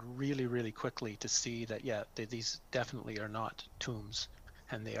my mind really, really quickly to see that, yeah, these definitely are not tombs,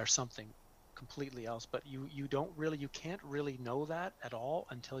 and they are something completely else. But you can't really know that at all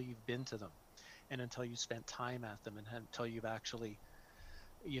until you've been to them, and until you spent time at them, and until you've actually,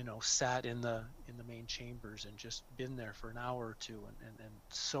 sat in the main chambers and just been there for an hour or two and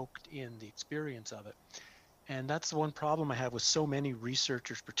soaked in the experience of it. And that's the one problem I have with so many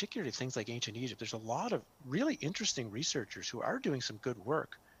researchers, particularly things like ancient Egypt. There's a lot of really interesting researchers who are doing some good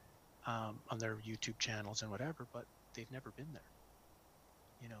work on their YouTube channels and whatever, but they've never been there.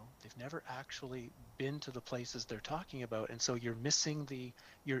 They've never actually been to the places they're talking about, and so you're missing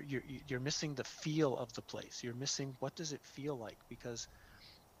you're missing the feel of the place. You're missing, what does it feel like? Because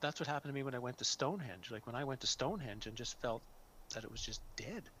that's what happened to me when I went to Stonehenge. Like when I went to Stonehenge and just felt that it was just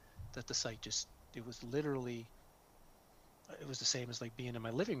dead, that the site just, it was literally, it was the same as like being in my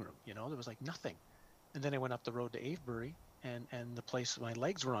living room. There was like nothing. And then I went up the road to Avebury, and the place, my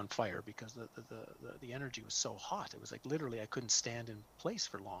legs were on fire because the energy was so hot. It was like literally I couldn't stand in place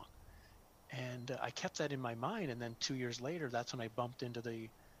for long. And I kept that in my mind. And then 2 years later, that's when I bumped into the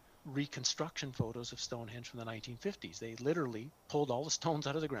reconstruction photos of Stonehenge from the 1950s. They literally pulled all the stones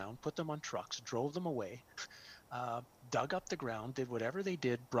out of the ground, put them on trucks, drove them away, dug up the ground, did whatever they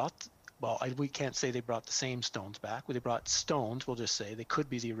did, we can't say they brought the same stones back. Well, they brought stones, we'll just say. They could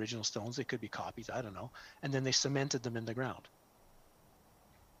be the original stones. They could be copies. I don't know. And then they cemented them in the ground.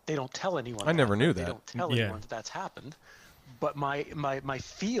 They don't tell anyone I never knew that. They don't tell anyone that that's happened. But my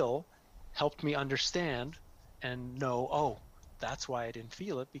feel helped me understand and know, oh, that's why I didn't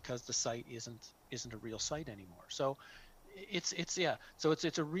feel it, because the site isn't a real site anymore. So it's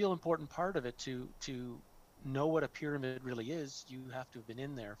a real important part of it to know what a pyramid really is. You have to have been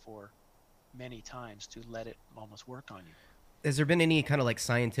in there for many times to let it almost work on you. Has there been any kind of like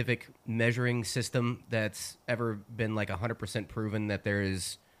scientific measuring system that's ever been like 100% proven that there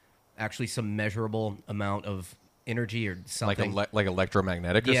is actually some measurable amount of energy or something? Like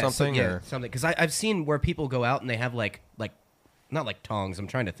electromagnetic or something? Or something. Because I've seen where people go out and they have like not like tongs, I'm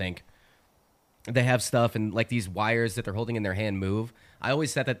trying to think. They have stuff and like these wires that they're holding in their hand move. I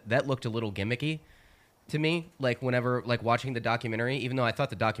always said that looked a little gimmicky to me, like whenever like watching the documentary. Even though I thought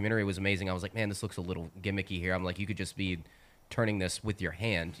the documentary was amazing, I was like, man, this looks a little gimmicky here. I'm like, you could just be turning this with your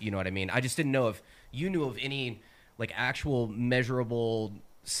hand, you know what I mean? I just didn't know if you knew of any like actual measurable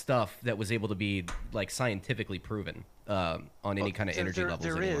stuff that was able to be like scientifically proven on any kind of energy levels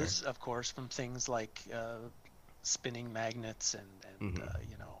there anywhere. is, of course, from things like spinning magnets and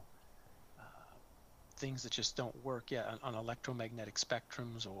things that just don't work on electromagnetic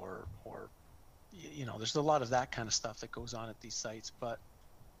spectrums or there's a lot of that kind of stuff that goes on at these sites, but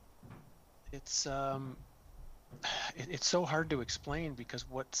it's so hard to explain because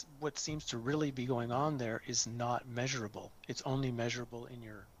what seems to really be going on there is not measurable. It's only measurable in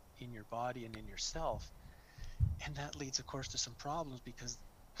your body and in yourself, and that leads, of course, to some problems because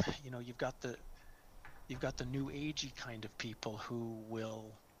you've got the new agey kind of people who will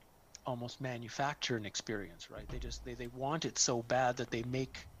almost manufacture an experience, right? They want it so bad that they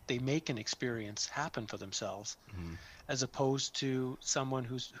make an experience happen for themselves, as opposed to someone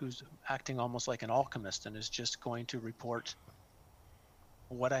who's acting almost like an alchemist and is just going to report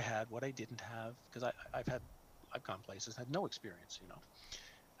what I had, what I didn't have, because I've gone places, had no experience,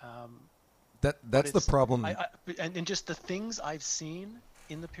 That's the problem. And just the things I've seen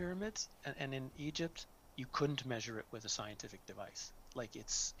in the pyramids and in Egypt, you couldn't measure it with a scientific device. Like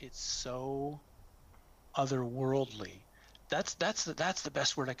it's so otherworldly. That's the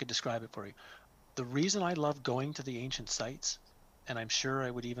best word I could describe it for you. The reason I love going to the ancient sites, and I'm sure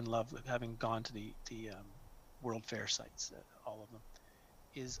I would even love having gone to the World Fair sites, all of them,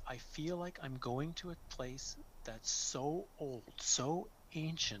 is I feel like I'm going to a place that's so old, so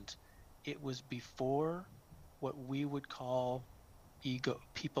ancient. It was before what we would call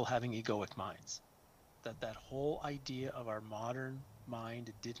people having egoic minds. That whole idea of our modern mind.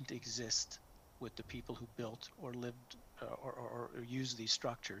 It didn't exist with the people who built or lived or used these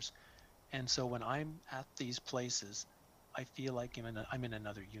structures. And so when I'm at these places, I feel like I'm in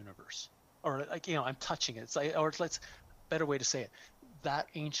another universe, or like, I'm touching it. It's like, or let's better way to say it. That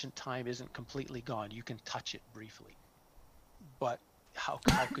ancient time isn't completely gone. You can touch it briefly, but how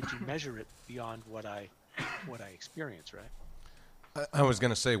could you measure it beyond what I experience, right? I was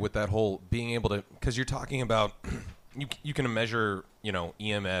going to say with that whole being able to, because you're talking about, you can measure,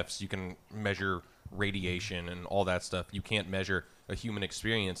 EMFs, you can measure radiation and all that stuff. You can't measure a human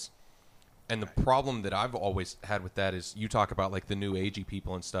experience. And the problem that I've always had with that is you talk about like the new agey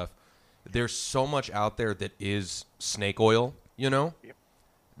people and stuff. There's so much out there that is snake oil, Yep.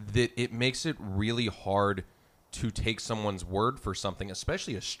 that it makes it really hard to take someone's word for something,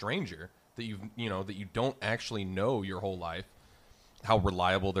 especially a stranger that that you don't actually know your whole life, how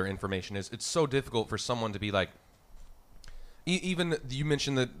reliable their information is. It's so difficult for someone to be like, even you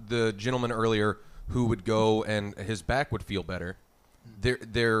mentioned the gentleman earlier who would go and his back would feel better.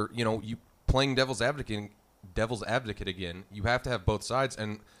 They're you playing devil's advocate again. You have to have both sides,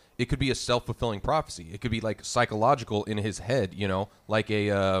 and it could be a self-fulfilling prophecy. It could be like psychological in his head, like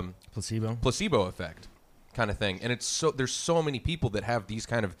a placebo effect kind of thing. And there's so many people that have these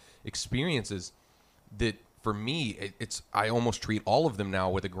kind of experiences that for me, I almost treat all of them now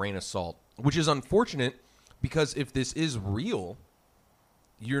with a grain of salt, which is unfortunate because if this is real,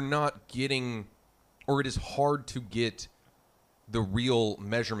 you're not getting, or it is hard to get the real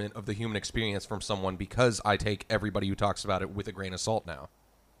measurement of the human experience from someone because I take everybody who talks about it with a grain of salt now.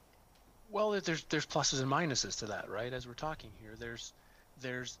 Well, there's pluses and minuses to that, right? As we're talking here, there's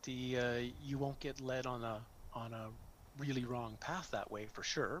the you won't get led on a really wrong path that way for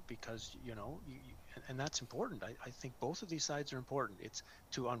sure, because and that's important. I think both of these sides are important. It's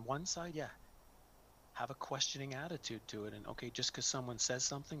to, on one side, have a questioning attitude to it, and okay, just because someone says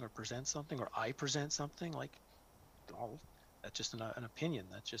something or presents something, or I present something, like, oh, that's just an opinion.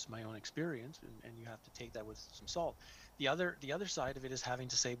 That's just my own experience, and you have to take that with some salt. The other side of it is having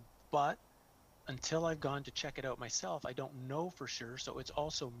to say, but until I've gone to check it out myself, I don't know for sure. So it's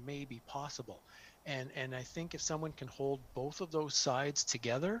also maybe possible. And I think if someone can hold both of those sides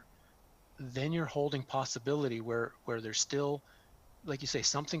together, then you're holding possibility where there's still, like you say,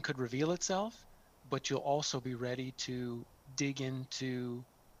 something could reveal itself, but you'll also be ready to dig into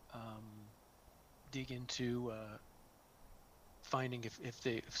finding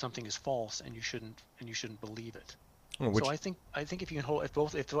if something is false, and you shouldn't believe it. So I think if you can hold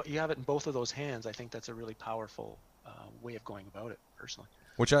if you have it in both of those hands, I think that's a really powerful way of going about it, personally.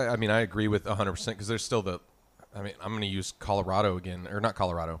 Which I agree with 100%, because there's still I'm going to use Colorado again, or not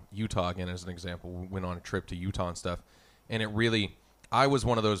Colorado, Utah again as an example. We went on a trip to Utah and stuff, and I was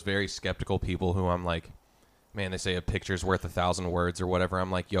one of those very skeptical people who I'm like, man, they say a picture's worth 1,000 words or whatever. I'm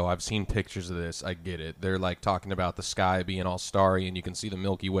like, yo, I've seen pictures of this. I get it. They're like talking about the sky being all starry and you can see the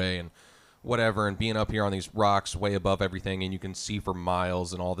Milky Way and whatever, and being up here on these rocks way above everything, and you can see for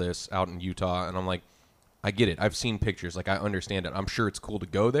miles and all this out in Utah. And I'm like, I get it. I've seen pictures. Like, I understand it. I'm sure it's cool to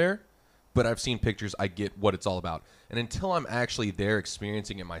go there, but I've seen pictures. I get what it's all about. And until I'm actually there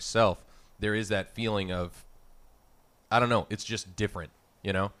experiencing it myself, there is that feeling of, I don't know, it's just different,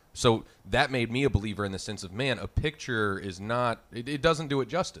 So that made me a believer in the sense of, man, a picture is not, it doesn't do it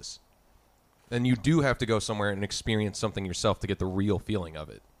justice. And you do have to go somewhere and experience something yourself to get the real feeling of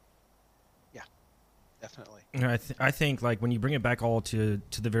it. Yeah, definitely. I think, like, when you bring it back all to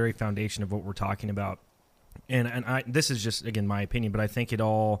the very foundation of what we're talking about, and this is just, again, my opinion, but I think it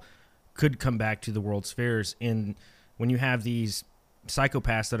all could come back to the World's Fairs. And when you have these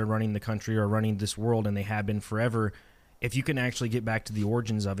psychopaths that are running the country or running this world, and they have been forever, if you can actually get back to the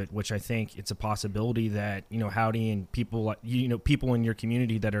origins of it, which I think it's a possibility that, Howdy and people, people in your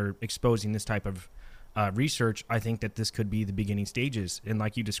community that are exposing this type of research, I think that this could be the beginning stages. And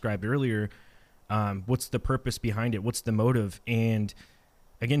like you described earlier, what's the purpose behind it? What's the motive? And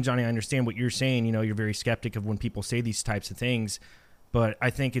again, Johnny, I understand what you're saying. You're very skeptic of when people say these types of things, but I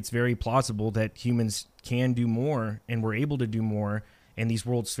think it's very plausible that humans can do more, and we're able to do more. And these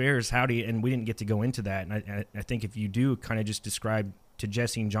World's Fairs, Howdy, and we didn't get to go into that. And I think if you do kind of just describe to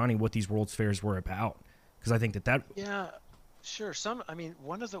Jesse and Johnny what these World's Fairs were about, because I think that yeah, sure.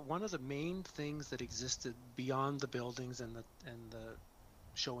 One of the main things that existed beyond the buildings and the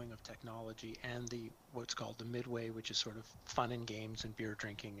showing of technology and what's called the Midway, which is sort of fun and games and beer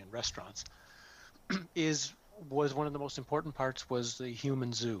drinking and restaurants, was one of the most important parts was the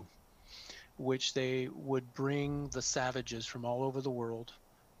human zoo, which they would bring the savages from all over the world,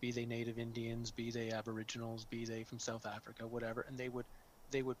 be they native Indians, be they Aboriginals, be they from South Africa, whatever, and they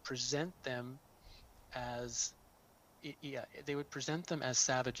would present them as Yeah, they would present them as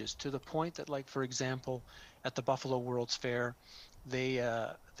savages to the point that, like, for example, at the Buffalo World's Fair, they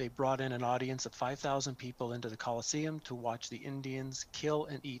brought in an audience of 5,000 people into the Coliseum to watch the Indians kill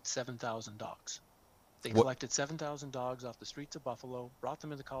and eat 7,000 dogs. They What- collected 7,000 dogs off the streets of Buffalo, brought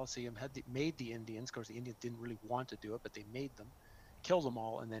them in the Coliseum, made the Indians. Of course, the Indians didn't really want to do it, but they made them, kill them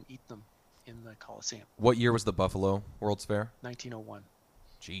all, and then eat them in the Coliseum. What year was the Buffalo World's Fair? 1901.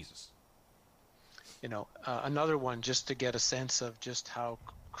 Jesus. Another one, just to get a sense of just how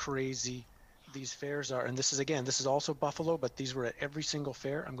crazy these fairs are. And this is also Buffalo, but these were at every single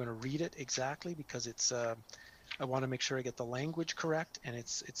fair. I'm going to read it exactly because it's I want to make sure I get the language correct, and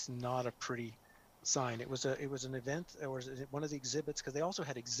it's not a pretty sign. It was an event, or was it one of the exhibits, because they also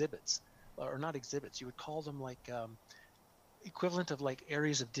had exhibits, or not exhibits. You would call them like equivalent of like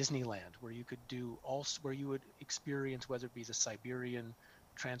areas of Disneyland, where you could where you would experience, whether it be the Siberian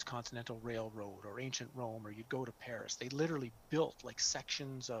Transcontinental Railroad or ancient Rome, or you'd go to Paris. They literally built like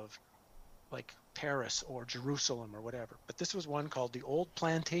sections of like Paris or Jerusalem or whatever. But this was one called the Old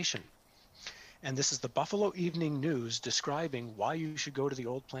Plantation. And this is the Buffalo Evening News describing why you should go to the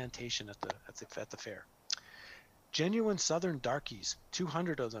Old Plantation at the fair. Genuine Southern darkies,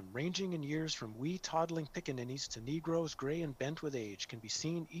 200 of them, ranging in years from wee toddling pickaninnies to Negroes gray and bent with age, can be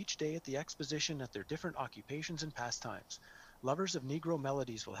seen each day at the exposition at their different occupations and pastimes. Lovers of Negro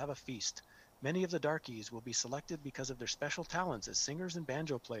melodies will have a feast. Many of the darkies will be selected because of their special talents as singers and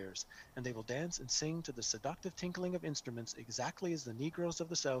banjo players, and they will dance and sing to the seductive tinkling of instruments exactly as the Negroes of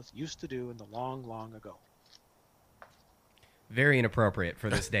the South used to do in the long, long ago. Very inappropriate for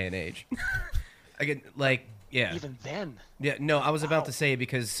this day and age. Again, like, yeah. Even then. Yeah, no, I was about Wow. to say,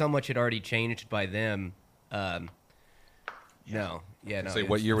 because so much had already changed by them. No. Yeah, no. Say, it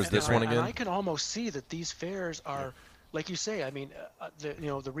what year was And this one again? And I can almost see that these fairs are, like you say, I mean,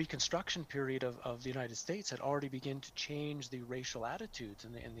 the Reconstruction period of the United States had already begun to change the racial attitudes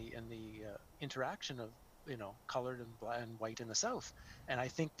and the interaction of, colored and white in the South. And I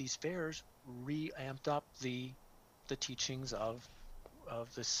think these fairs re-amped up the teachings of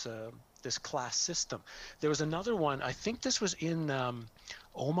this class system. There was another one, I think this was in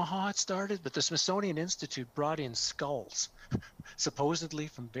Omaha it started, but the Smithsonian Institute brought in skulls, supposedly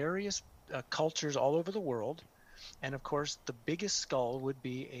from various cultures all over the world. And of course, the biggest skull would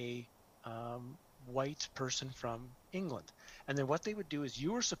be a white person from England. And then what they would do is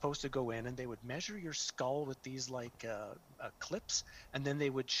you were supposed to go in and they would measure your skull with these clips, and then they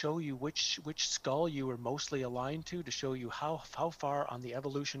would show you which skull you were mostly aligned to show you how far on the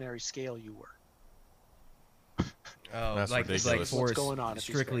evolutionary scale you were. Oh, That's like ridiculous. for What's going on at these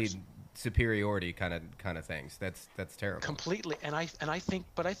strictly fairs. superiority kind of things. That's terrible. Completely. And I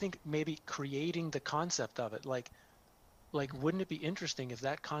think maybe creating the concept of it, like wouldn't it be interesting if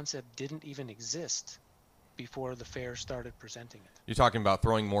that concept didn't even exist before the fair started presenting it? You're talking about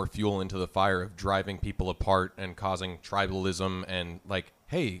throwing more fuel into the fire of driving people apart and causing tribalism and like,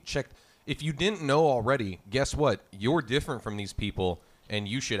 hey, check. If you didn't know already, guess what? You're different from these people and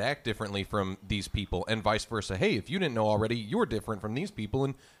you should act differently from these people, and vice versa. Hey, if you didn't know already, you're different from these people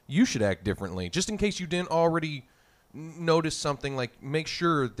and you should act differently. Just in case you didn't already notice something, like make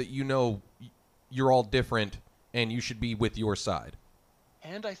sure that you know you're all different and you should be with your side.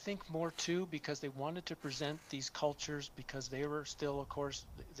 And I think more too, because they wanted to present these cultures because they were still, of course,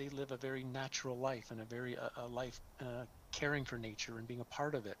 they live a very natural life and a life caring for nature and being a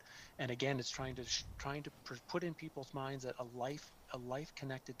part of it. And again, it's trying to put in people's minds that a life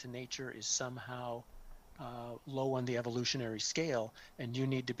connected to nature is somehow low on the evolutionary scale, and you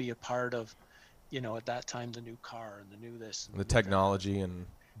need to be a part of, at that time, the new car and the new this, and The technology and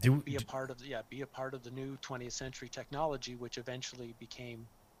be a part of the new 20th century technology, which eventually became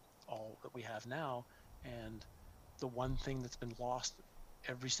all that we have now. And the one thing that's been lost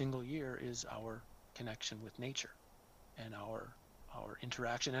every single year is our connection with nature and our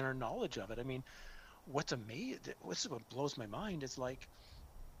interaction and our knowledge of it. I mean, what's what blows my mind is like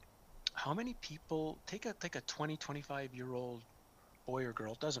how many people take a 20, 25-year-old boy or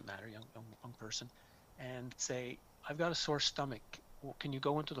girl, doesn't matter, young person, and say, I've got a sore stomach. Well, can you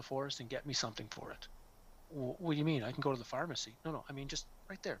go into the forest and get me something for it? What do you mean? I can go to the pharmacy. No, I mean just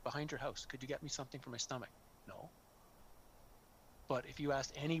right there behind your house. Could you get me something for my stomach? No. But if you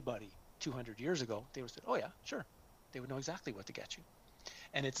asked anybody 200 years ago, they would say, oh yeah, sure. They would know exactly what to get you.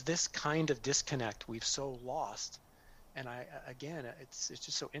 And it's this kind of disconnect we've so lost. And it's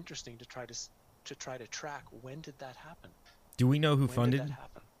just so interesting to try to track, when did that happen? Do we know who When did funded? that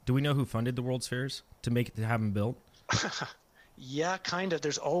happen? Do we know who funded the World's Fairs to have them built? Yeah, kind of.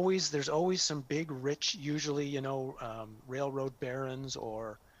 There's always some big, rich, usually, railroad barons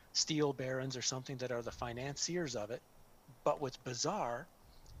or steel barons or something that are the financiers of it. But what's bizarre,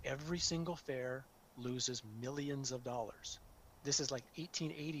 every single fair loses millions of dollars. This is like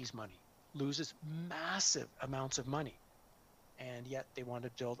 1880s money, loses massive amounts of money. And yet they want to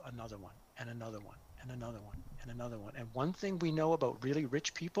build another one and another one and another one and another one. And one thing we know about really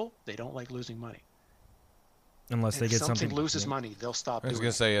rich people, they don't like losing money. Unless And they if get something something loses money, they'll stop I was doing gonna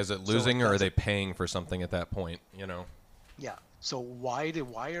it. say, is it So losing or are that's they paying for something at that point? Yeah. So why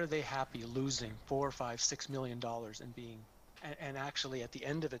are they happy losing $4, $5, $6 million and being, and actually at the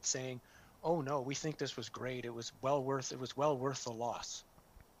end of it saying, "Oh no, we think this was great. It was well worth the loss."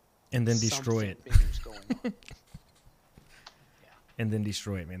 and then destroy Something it, bigger is going on. and then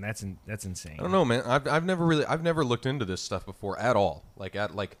destroy it, man. That's insane. I don't know, man. I've never looked into this stuff before at all.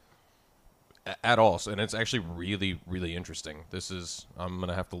 At all. And it's actually really, really interesting. I'm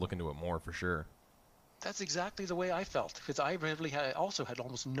gonna have to look into it more for sure. That's exactly the way I felt, because I also had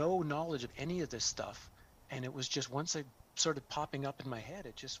almost no knowledge of any of this stuff, and it was just once it started popping up in my head,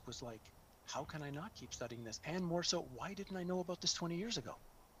 it just was like, how can I not keep studying this? And more so, why didn't I know about this 20 years ago?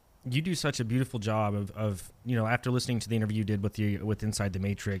 You do such a beautiful job of after listening to the interview you did with Inside the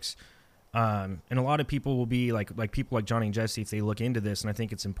Matrix, and a lot of people will be like people like Johnny and Jesse, if they look into this, and I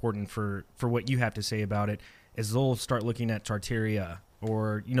think it's important for what you have to say about it, is they'll start looking at Tartaria,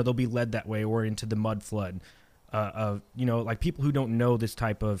 or they'll be led that way, or into the mud flood, of like people who don't know this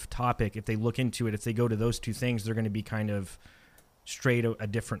type of topic. If they look into it, if they go to those two things, they're going to be kind of strayed a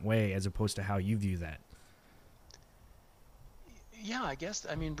different way as opposed to how you view that. Yeah, I guess.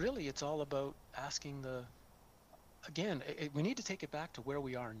 I mean, really, it's all about asking we need to take it back to where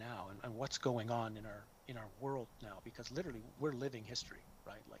we are now and what's going on in our world now, because literally we're living history,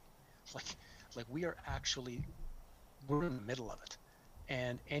 right? Like we're in the middle of it,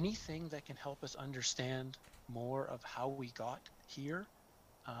 and anything that can help us understand more of how we got here,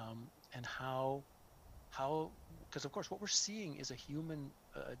 and how because of course what we're seeing is a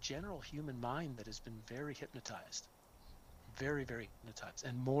general human mind that has been very hypnotized, very, very hypnotized,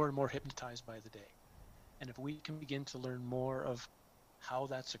 and more hypnotized by the day. And if we can begin to learn more of how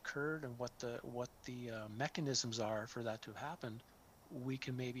that's occurred and what the mechanisms are for that to have happened, we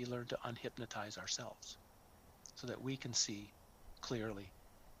can maybe learn to unhypnotize ourselves so that we can see clearly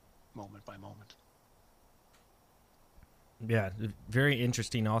moment by moment. Yeah, very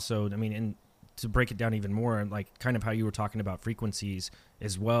interesting also. I mean, and to break it down even more, like kind of how you were talking about frequencies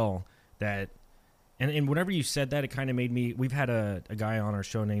as well, that and whenever you said that, it kind of made me, we've had a guy on our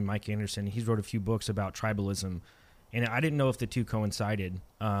show named Mike Anderson. He's wrote a few books about tribalism, and I didn't know if the two coincided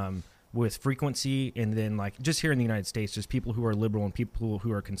with frequency, and then like just here in the United States, just people who are liberal and people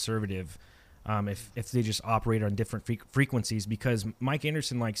who are conservative, if they just operate on different frequencies, because Mike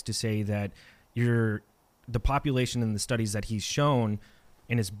Anderson likes to say that the population in the studies that he's shown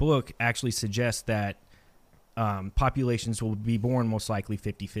in his book actually suggests that populations will be born most likely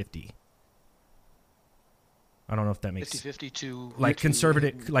 50-50. I don't know if that makes 50-50 to like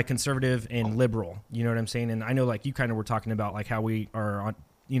conservative and liberal. You know what I'm saying? And I know like you kind of were talking about like how we are on,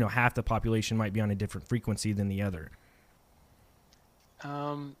 half the population might be on a different frequency than the other.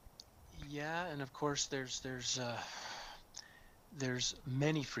 Yeah, and of course there's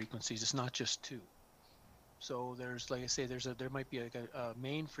many frequencies. It's not just two. So there's, like I say, there might be a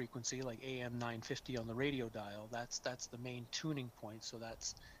main frequency like AM 950 on the radio dial. That's the main tuning point. So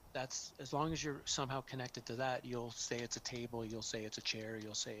that's as long as you're somehow connected to that, you'll say it's a table, you'll say it's a chair,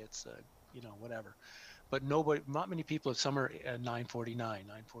 you'll say it's whatever. But not many people. Some are at 949,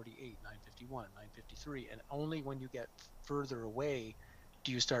 948, 951, 953, and only when you get further away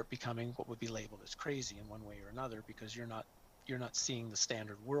do you start becoming what would be labeled as crazy in one way or another, because you're not seeing the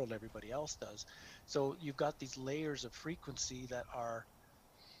standard world everybody else does. So you've got these layers of frequency that are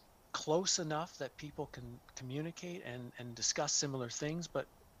close enough that people can communicate and discuss similar things, but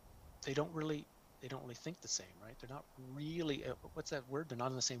they don't really think the same, right? They're not really, what's that word? They're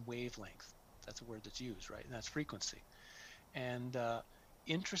not on the same wavelength. That's a word that's used, right? And that's frequency. And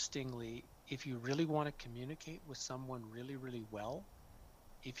interestingly, if you really want to communicate with someone really, really well,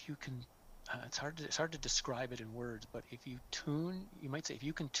 if you can, it's hard to describe it in words, but if you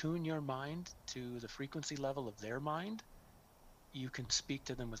can tune your mind to the frequency level of their mind, you can speak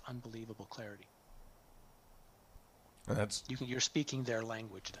to them with unbelievable clarity. You're speaking their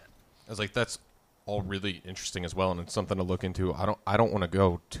language then. I was like, that's all really interesting as well, and it's something to look into. I don't want to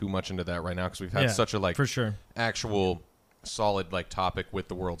go too much into that right now because we've had such a for sure actual solid topic with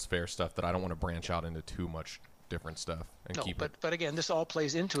the World's Fair stuff that I don't want to branch out into too much different stuff and keep it. But again, this all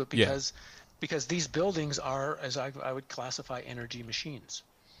plays into it because these buildings are, as I would classify, energy machines.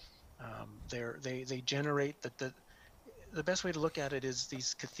 They generate the best way to look at it is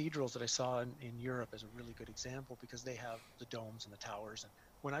these cathedrals that I saw in Europe as a really good example, because they have the domes and the towers. And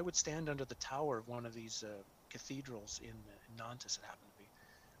when I would stand under the tower of one of these cathedrals in Nantes, it happened to be,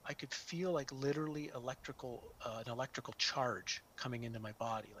 I could feel like literally an electrical charge coming into my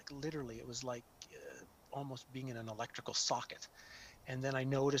body. Like literally, it was like almost being in an electrical socket. And then I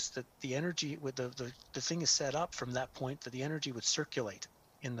noticed that the energy with the thing is set up from that point that the energy would circulate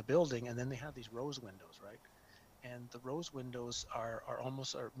in the building. And then they have these rose windows, right? And the rose windows are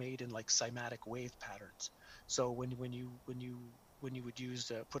made in like cymatic wave patterns. So when you would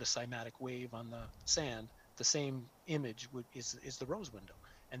use put a cymatic wave on the sand, the same image is the rose window.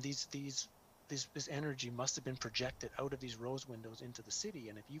 And this energy must have been projected out of these rose windows into the city.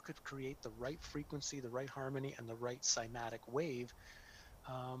 And if you could create the right frequency, the right harmony, and the right cymatic wave,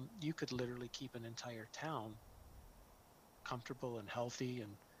 you could literally keep an entire town comfortable and healthy.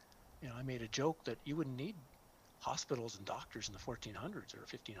 And I made a joke that you wouldn't need hospitals and doctors in the 1400s or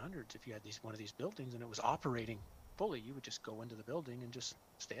 1500s if you had one of these buildings and it was operating fully. You would just go into the building and just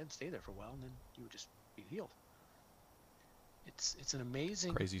stay there for a while, and then you would just be healed. It's an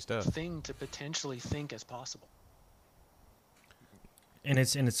amazing crazy stuff thing to potentially think as possible. And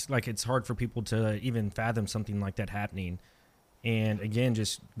it's like it's hard for people to even fathom something like that happening. And again,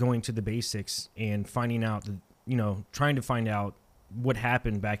 just going to the basics and finding out, trying to find out what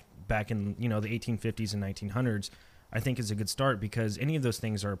happened back in, the 1850s and 1900s, I think is a good start, because any of those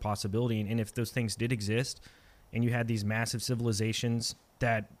things are a possibility. And if those things did exist and you had these massive civilizations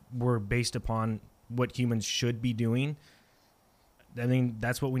that were based upon what humans should be doing, I mean,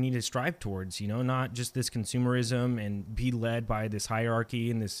 that's what we need to strive towards, not just this consumerism and be led by this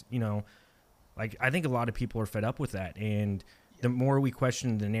hierarchy and this, like, I think a lot of people are fed up with that. And the more we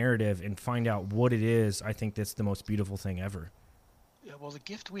question the narrative and find out what it is, I think that's the most beautiful thing ever. Yeah, well, the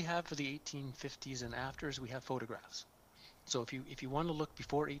gift we have for the 1850s and after is we have photographs. So if you want to look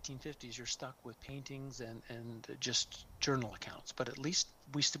before 1850s, you're stuck with paintings and just journal accounts. But at least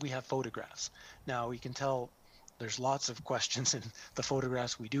we have photographs. Now, you can tell there's lots of questions in the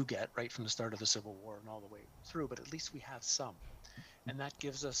photographs we do get right from the start of the Civil War and all the way through, but at least we have some. And that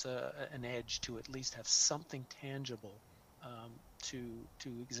gives us an edge to at least have something tangible to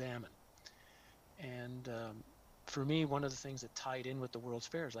examine. And for me, one of the things that tied in with the World's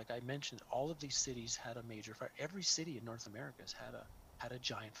Fairs, like I mentioned, all of these cities had a major fire. Every city in North America has had a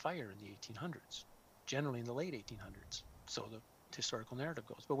giant fire in the 1800s, generally in the late 1800s. So the historical narrative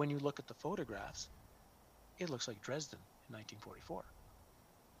goes. But when you look at the photographs, it looks like Dresden in 1944.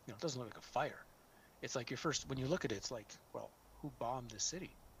 It doesn't look like a fire. It's like when you look at it, it's like, well, who bombed this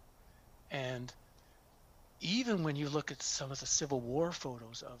city? And even when you look at some of the Civil War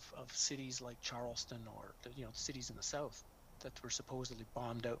photos of cities like Charleston or cities in the South that were supposedly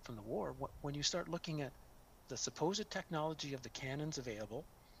bombed out from the war, when you start looking at the supposed technology of the cannons available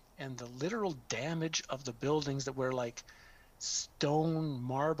and the literal damage of the buildings that were like stone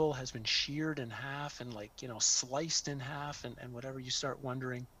marble has been sheared in half and sliced in half and whatever, you start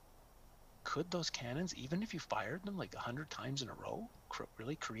wondering, could those cannons, even if you fired them like 100 times in a row,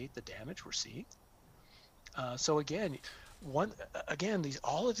 really create the damage we're seeing? So again,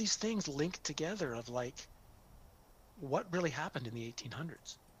 all of these things linked together of like what really happened in the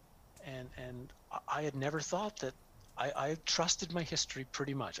 1800s, and I had never thought that. I trusted my history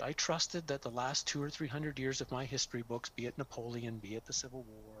pretty much. I trusted that the last 200 or 300 years of my history books, be it Napoleon, be it the Civil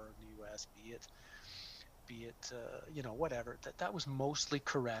War in the U.S., be it whatever, that was mostly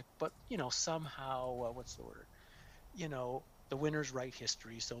correct. But somehow, what's the word? The winners write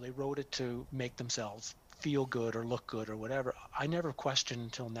history, so they wrote it to make themselves feel good or look good or whatever. I never questioned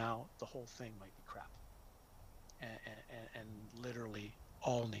until now the whole thing might be crap, and literally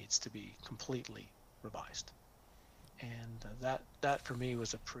all needs to be completely revised. And that for me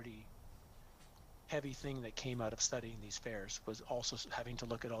was a pretty heavy thing that came out of studying these fairs, was also having to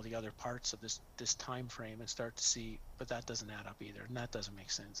look at all the other parts of this time frame and start to see, but that doesn't add up either, and that doesn't make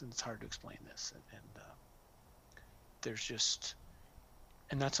sense, and it's hard to explain this, and there's just,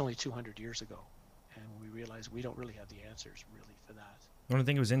 and that's only 200 years ago, and we realize we don't really have the answers really for that. One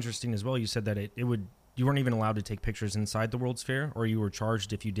thing that was interesting as well, you said that you weren't even allowed to take pictures inside the World's Fair, or you were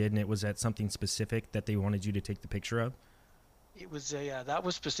charged if you did, and it was at something specific that they wanted you to take the picture of? It was that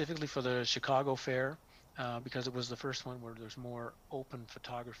was specifically for the Chicago Fair, because it was the first one where there's more open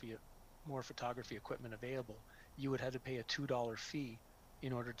photography, more photography equipment available. You would have to pay a $2 fee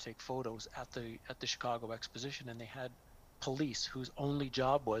in order to take photos at the Chicago Exposition, and they had police whose only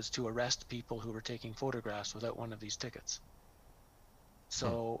job was to arrest people who were taking photographs without one of these tickets.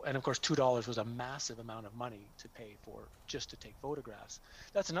 So, and of course, $2 was a massive amount of money to pay for just to take photographs.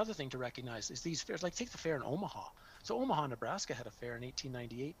 That's another thing to recognize is these fairs, like take the fair in Omaha. So Omaha, Nebraska had a fair in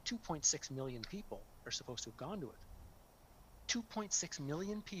 1898. 2.6 million people are supposed to have gone to it. 2.6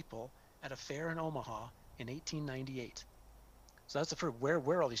 million people at a fair in Omaha in 1898. So that's the first, where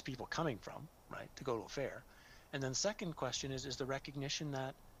are all these people coming from, right, to go to a fair? And then the second question is the recognition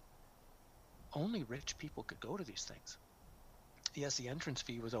that only rich people could go to these things. Yes, the entrance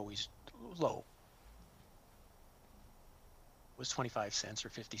fee was always low. It was 25 cents or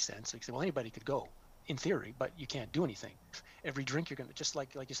 50 cents. Like, well, anybody could go in theory, but you can't do anything. Every drink you're going to, just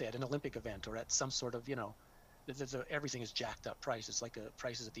like you say, at an Olympic event or at some sort of, everything is jacked up prices, like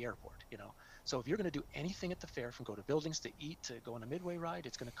prices at the airport, So if you're going to do anything at the fair, from go to buildings to eat to go on a midway ride,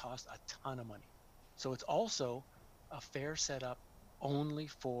 it's going to cost a ton of money. So it's also a fair set up only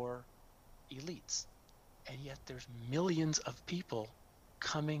for elites. And yet there's millions of people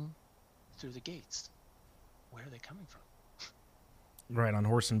coming through the gates. Where are they coming from? Right, on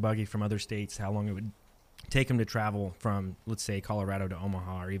horse and buggy from other states, how long it would take them to travel from, let's say, Colorado to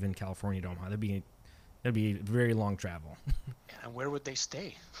Omaha or even California to Omaha. That'd be a very long travel. And where would they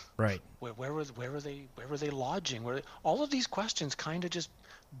stay? Right. Where were they lodging? All of these questions kind of just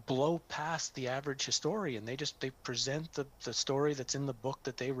blow past the average historian. They present the story that's in the book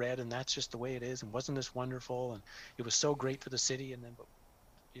that they read, and that's just the way it is. And wasn't this wonderful? And it was so great for the city. And then, but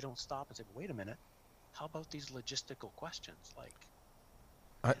you don't stop and say, but wait a minute, how about these logistical questions? Like,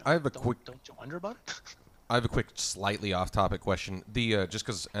 I have a quick. Don't you wonder about it? I have a quick, slightly off-topic question. Just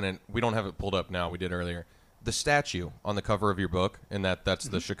because, we don't have it pulled up now. We did earlier. The statue on the cover of your book, and that's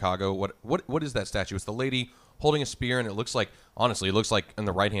the Chicago. What is that statue? It's the lady holding a spear, and it looks like, honestly, in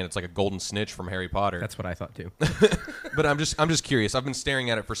the right hand, it's like a golden snitch from Harry Potter. That's what I thought too. But I'm just curious. I've been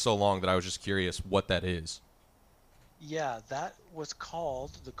staring at it for so long that I was just curious what that is. Yeah, that was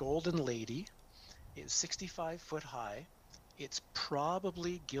called the Golden Lady. It's 65 foot high. It's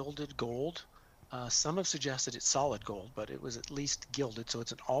probably gilded gold. Some have suggested it's solid gold, but it was at least gilded, so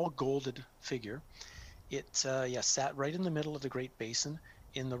it's an all golded figure. It sat right in the middle of the Great Basin.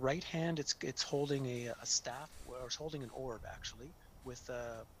 In the right hand, it's holding a staff, or it's holding an orb actually, with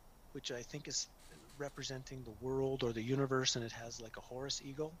which I think is representing the world or the universe, and it has like a Horus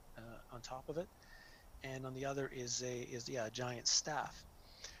eagle on top of it, and on the other is a giant staff.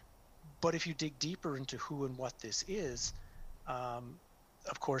 But if you dig deeper into who and what this is,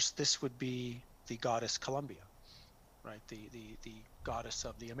 of course, this would be the goddess Columbia, right? The goddess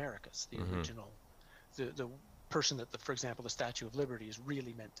of the Americas, the original, the person that, for example, the Statue of Liberty is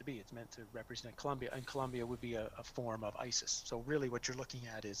really meant to be. It's meant to represent Columbia, and Columbia would be a form of Isis. So really what you're looking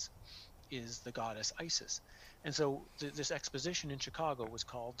at is the goddess Isis. And so this exposition in Chicago was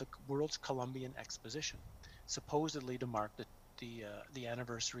called the World's Columbian Exposition, supposedly to mark the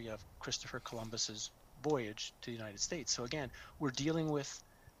anniversary of Christopher Columbus's voyage to the United States. So again, we're dealing with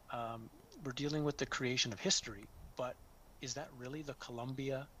the creation of history, but is that really the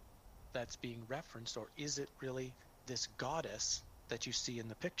Columbia that's being referenced, or is it really this goddess that you see in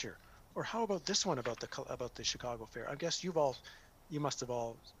the picture? Or how about this one about the Chicago Fair? I guess you must have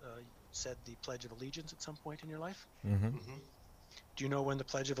all said the Pledge of Allegiance at some point in your life. Mm-hmm. Mm-hmm. Do you know when the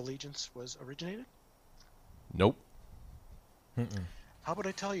Pledge of Allegiance was originated? Nope. Mm-mm. How about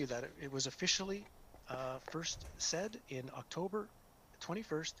I tell you that it was officially first said in October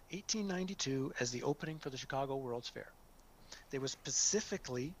 21st, 1892, as the opening for the Chicago World's Fair. They was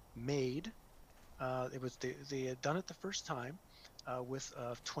specifically made. They had done it the first time with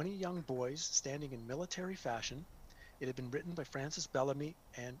 20 young boys standing in military fashion. It had been written by Francis Bellamy,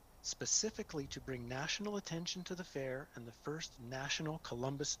 and specifically to bring national attention to the fair and the first national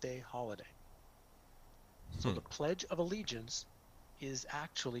Columbus Day holiday. So the Pledge of Allegiance is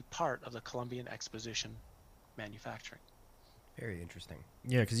actually part of the Columbian Exposition manufacturing. Very interesting.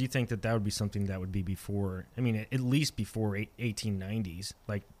 Yeah, because you think that would be something that would be before, at least before 1890s.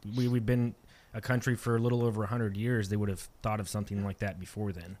 Like, we've been a country for a little over 100 years. They would have thought of something like that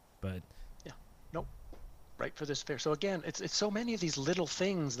before then. But yeah, nope. Right for this fair. So again, it's so many of these little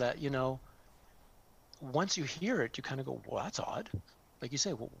things that, once you hear it, you kind of go, well, that's odd. Like you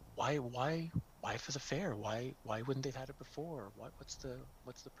say, well, why for the fair? Why wouldn't they've had it before? What's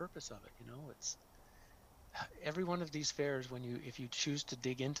the purpose of it? It's every one of these fairs, if you choose to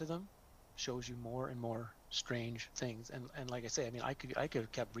dig into them, shows you more and more strange things. And like I say, I could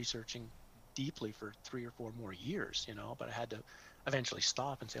have kept researching deeply for 3 or 4 more years, but I had to eventually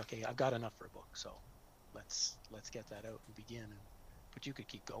stop and say, okay, I've got enough for a book, so let's get that out and begin. But you could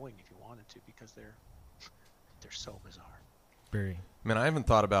keep going if you wanted to, because they're so bizarre. Very. Man, I haven't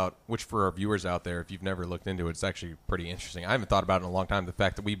thought about, which for our viewers out there, if you've never looked into it, it's actually pretty interesting. I haven't thought about it in a long time. The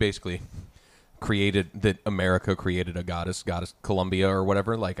fact that we basically that America created a goddess Columbia or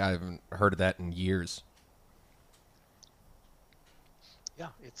whatever. Like, I haven't heard of that in years. Yeah,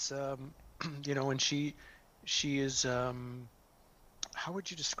 it's and she is how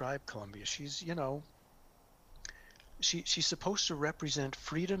would you describe Columbia? She's she's supposed to represent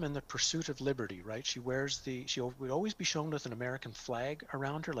freedom and the pursuit of liberty, right? She would always be shown with an American flag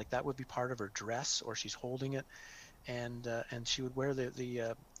around her, like that would be part of her dress, or she's holding it, and she would wear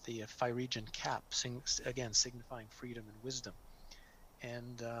the Pharygian cap, signifying freedom and wisdom.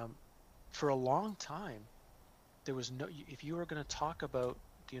 And for a long time, there was no. If you were going to talk about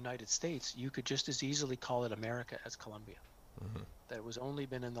the United States, you could just as easily call it America as Columbia. Mm-hmm. That it was only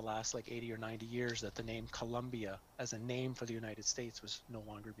been in the last 80 or 90 years that the name Columbia as a name for the United States was no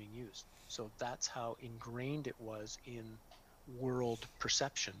longer being used. So that's how ingrained it was in world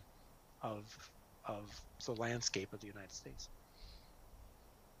perception of the landscape of the United States.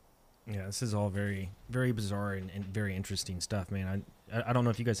 Yeah, this is all very, very bizarre and very interesting stuff, man. I don't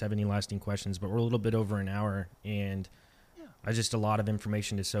know if you guys have any lasting questions, but we're a little bit over an hour, and I just a lot of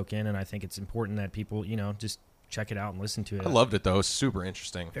information to soak in, and I think it's important that people, just check it out and listen to it. I loved it, though. It's super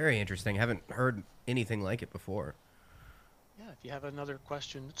interesting. Very interesting. Haven't heard anything like it before. Yeah, if you have another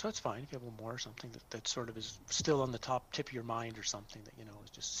question, so it's fine. If you have one more or something that sort of is still on the tip of your mind or something that, is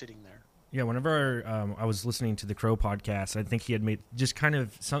just sitting there. Yeah, whenever I was listening to the Crow podcast, I think he had made just kind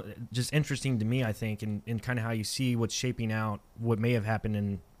of just interesting to me, I think, and kind of how you see what's shaping out what may have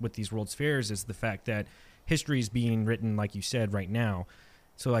happened with these World's Fairs is the fact that history is being written, like you said, right now.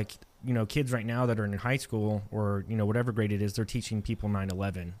 So, kids right now that are in high school or, whatever grade it is, they're teaching people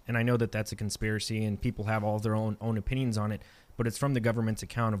 9/11. And I know that that's a conspiracy and people have all their own opinions on it, but it's from the government's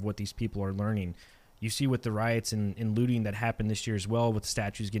account of what these people are learning. You see with the riots and looting that happened this year as well, with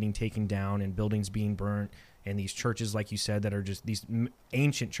statues getting taken down and buildings being burnt, and these churches, like you said, that are just these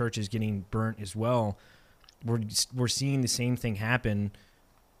ancient churches getting burnt as well. We're seeing the same thing happen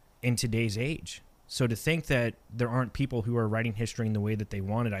in today's age. So to think that there aren't people who are writing history in the way that they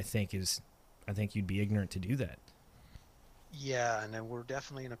want it, I think you'd be ignorant to do that. Yeah, and then we're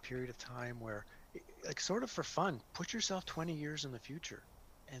definitely in a period of time where, sort of for fun, put yourself 20 years in the future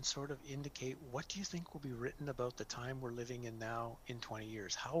and sort of indicate what do you think will be written about the time we're living in now in 20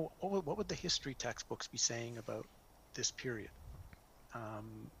 years? What would the history textbooks be saying about this period?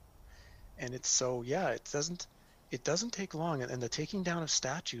 And it's so, it doesn't take long. And the taking down of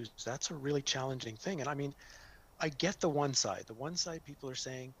statues, that's a really challenging thing. And I mean, I get the one side. The one side, people are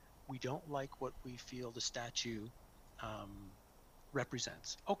saying, we don't like what we feel the statue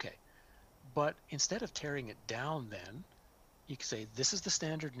represents. Okay. But instead of tearing it down then, you can say, this is the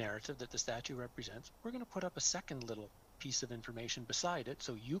standard narrative that the statue represents. We're going to put up a second little piece of information beside it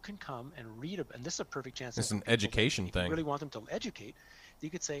so you can come and read it. And this is a perfect chance. It's an education thing. If you really want them to educate, you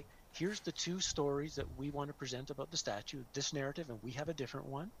could say, here's the two stories that we want to present about the statue, this narrative, and we have a different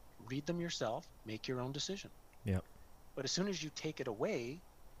one. Read them yourself, make your own decision. Yeah. But as soon as you take it away,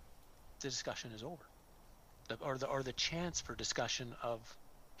 the discussion is over. Or the chance for discussion of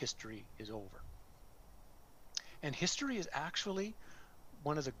history is over. And history is actually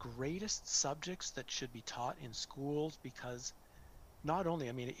one of the greatest subjects that should be taught in schools, because not only,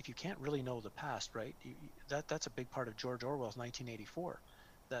 if you can't really know the past, right, that's a big part of George Orwell's 1984,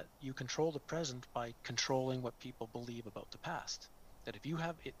 that you control the present by controlling what people believe about the past. That if you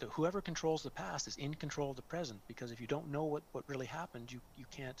have it, whoever controls the past is in control of the present, because if you don't know what really happened, you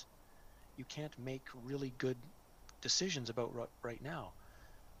can't make really good decisions about right now.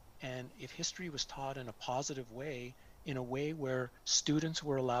 And if history was taught in a positive way, in a way where students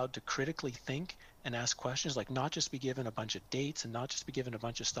were allowed to critically think and ask questions, like not just be given a bunch of dates and not just be given a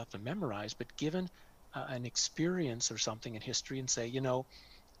bunch of stuff to memorize, but given an experience or something in history and say,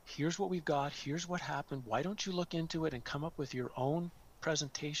 here's what we've got, here's what happened, why don't you look into it and come up with your own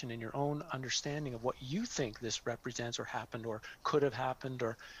presentation and your own understanding of what you think this represents or happened or could have happened,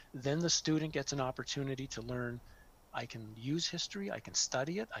 or then the student gets an opportunity to learn, I can use history, I can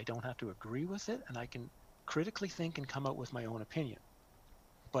study it, I don't have to agree with it, and I can critically think and come out with my own opinion.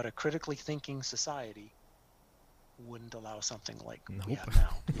 But a critically thinking society wouldn't allow something like we have now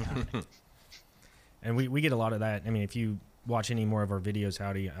to be happening. And we get a lot of that. If you watch any more of our videos,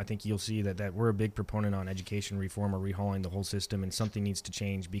 Howdy, I think you'll see that we're a big proponent on education reform or rehauling the whole system, and something needs to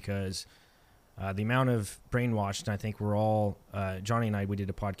change because the amount of brainwashed, and I think we're all, Johnny and I, we did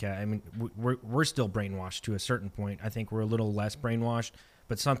a podcast. We're still brainwashed to a certain point. I think we're a little less brainwashed,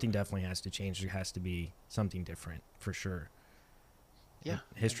 but something definitely has to change. There has to be something different for sure. Yeah.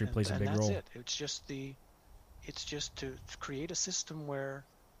 History plays a big role. That's it. It's just it's just to create a system where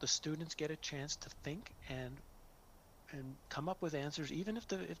the students get a chance to think and come up with answers, even if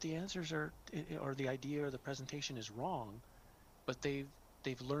the answers are, or the idea or the presentation is wrong, but they've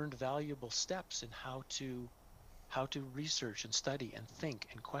learned valuable steps in how to research and study and think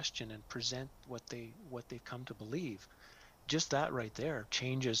and question and present what they've come to believe. Just that right there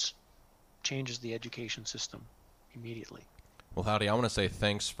changes the education system immediately. Well, Howdy, I want to say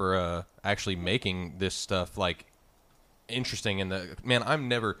thanks for actually making this stuff like interesting. And man,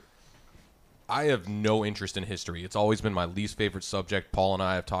 I have no interest in history. It's always been my least favorite subject. Paul and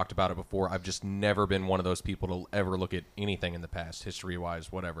I have talked about it before. I've just never been one of those people to ever look at anything in the past,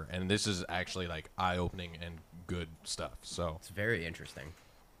 history-wise, whatever. And this is actually like eye-opening and good stuff. So It's very interesting.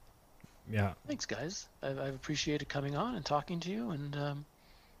 Yeah. Thanks, guys. I've appreciated coming on and talking to you, and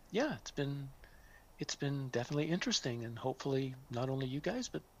yeah, it's been definitely interesting, and hopefully not only you guys,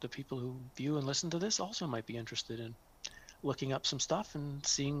 but the people who view and listen to this also might be interested in looking up some stuff and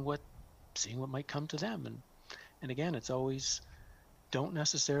seeing what might come to them. And again, it's always, don't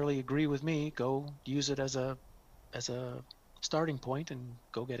necessarily agree with me. Go use it as a starting point and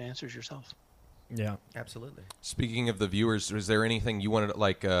go get answers yourself. Yeah. Absolutely. speaking of the viewers, is there anything you wanted to,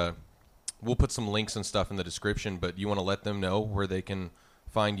 like, we'll put some links and stuff in the description, but you want to let them know where they can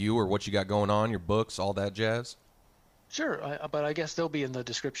find you or what you got going on, your books, all that jazz? Sure, but I guess they'll be in the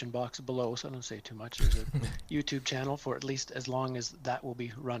description box below, so I don't say too much. There's a YouTube channel for at least as long as that will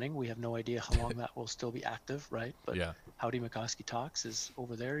be running. We have no idea how long that will still be active, right? But Yeah. Howdy McCoskey Talks is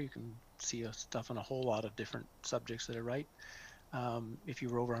over there. You can see stuff on a whole lot of different subjects that I write. If you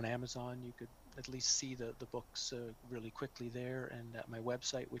were over on Amazon, you could at least see the books really quickly there. And at my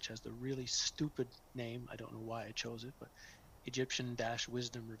website, which has the really stupid name, I don't know why I chose it, but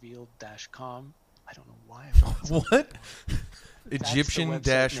Egyptian-wisdomrevealed.com. I don't know why I wrote it. What? That's the website name. And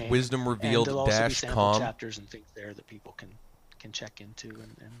there'll also be sample Egyptian-wisdomrevealed-com. chapters and things there that people can check into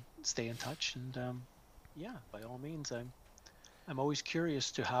and stay in touch. And yeah, by all means, I'm always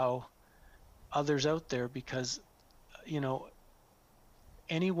curious to how others out there, because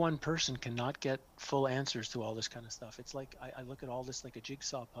any one person cannot get full answers to all this kind of stuff. It's like I look at all this like a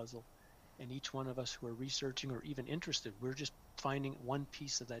jigsaw puzzle, and each one of us who are researching or even interested, we're just finding one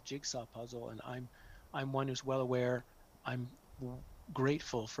piece of that jigsaw puzzle. And I'm one who's well aware. I'm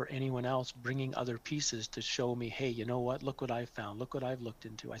grateful for anyone else bringing other pieces to show me, hey, you know what? Look what I've found. Look what I've looked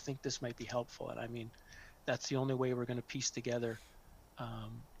into. I think this might be helpful. And I mean, that's the only way we're going to piece together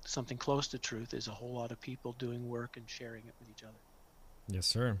something close to truth, is a whole lot of people doing work and sharing it with each other. Yes,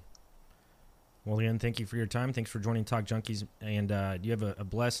 sir. Well, again, thank you for your time. Thanks for joining Talk Junkies. And you have a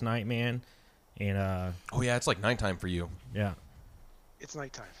blessed night, man. And Oh, yeah, it's like nighttime for you. yeah. It's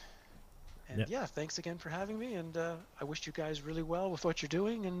nighttime. And Yep. yeah, thanks again for having me. And I wish you guys really well with what you're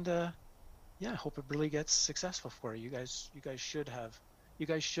doing. And yeah, I hope it really gets successful for you. You guys should have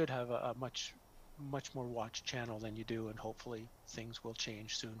a much more watched channel than you do, and hopefully things will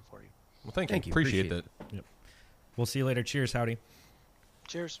change soon for you. Well, thank you. Thank you. Appreciate Appreciate that. We'll see you later. Cheers, Howdy.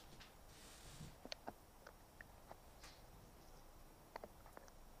 Cheers.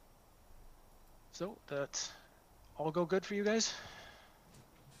 So that's all go good for you guys?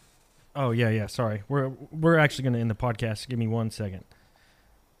 Oh, yeah. Sorry. We're actually going to end the podcast. Give me 1 second.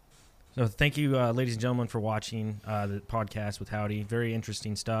 So thank you, ladies and gentlemen, for watching the podcast with Howdy. Very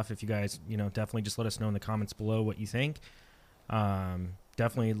interesting stuff. If you guys, definitely just let us know in the comments below what you think.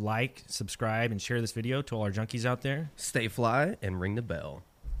 Definitely like, subscribe, and share this video to all our junkies out there. Stay fly and ring the bell.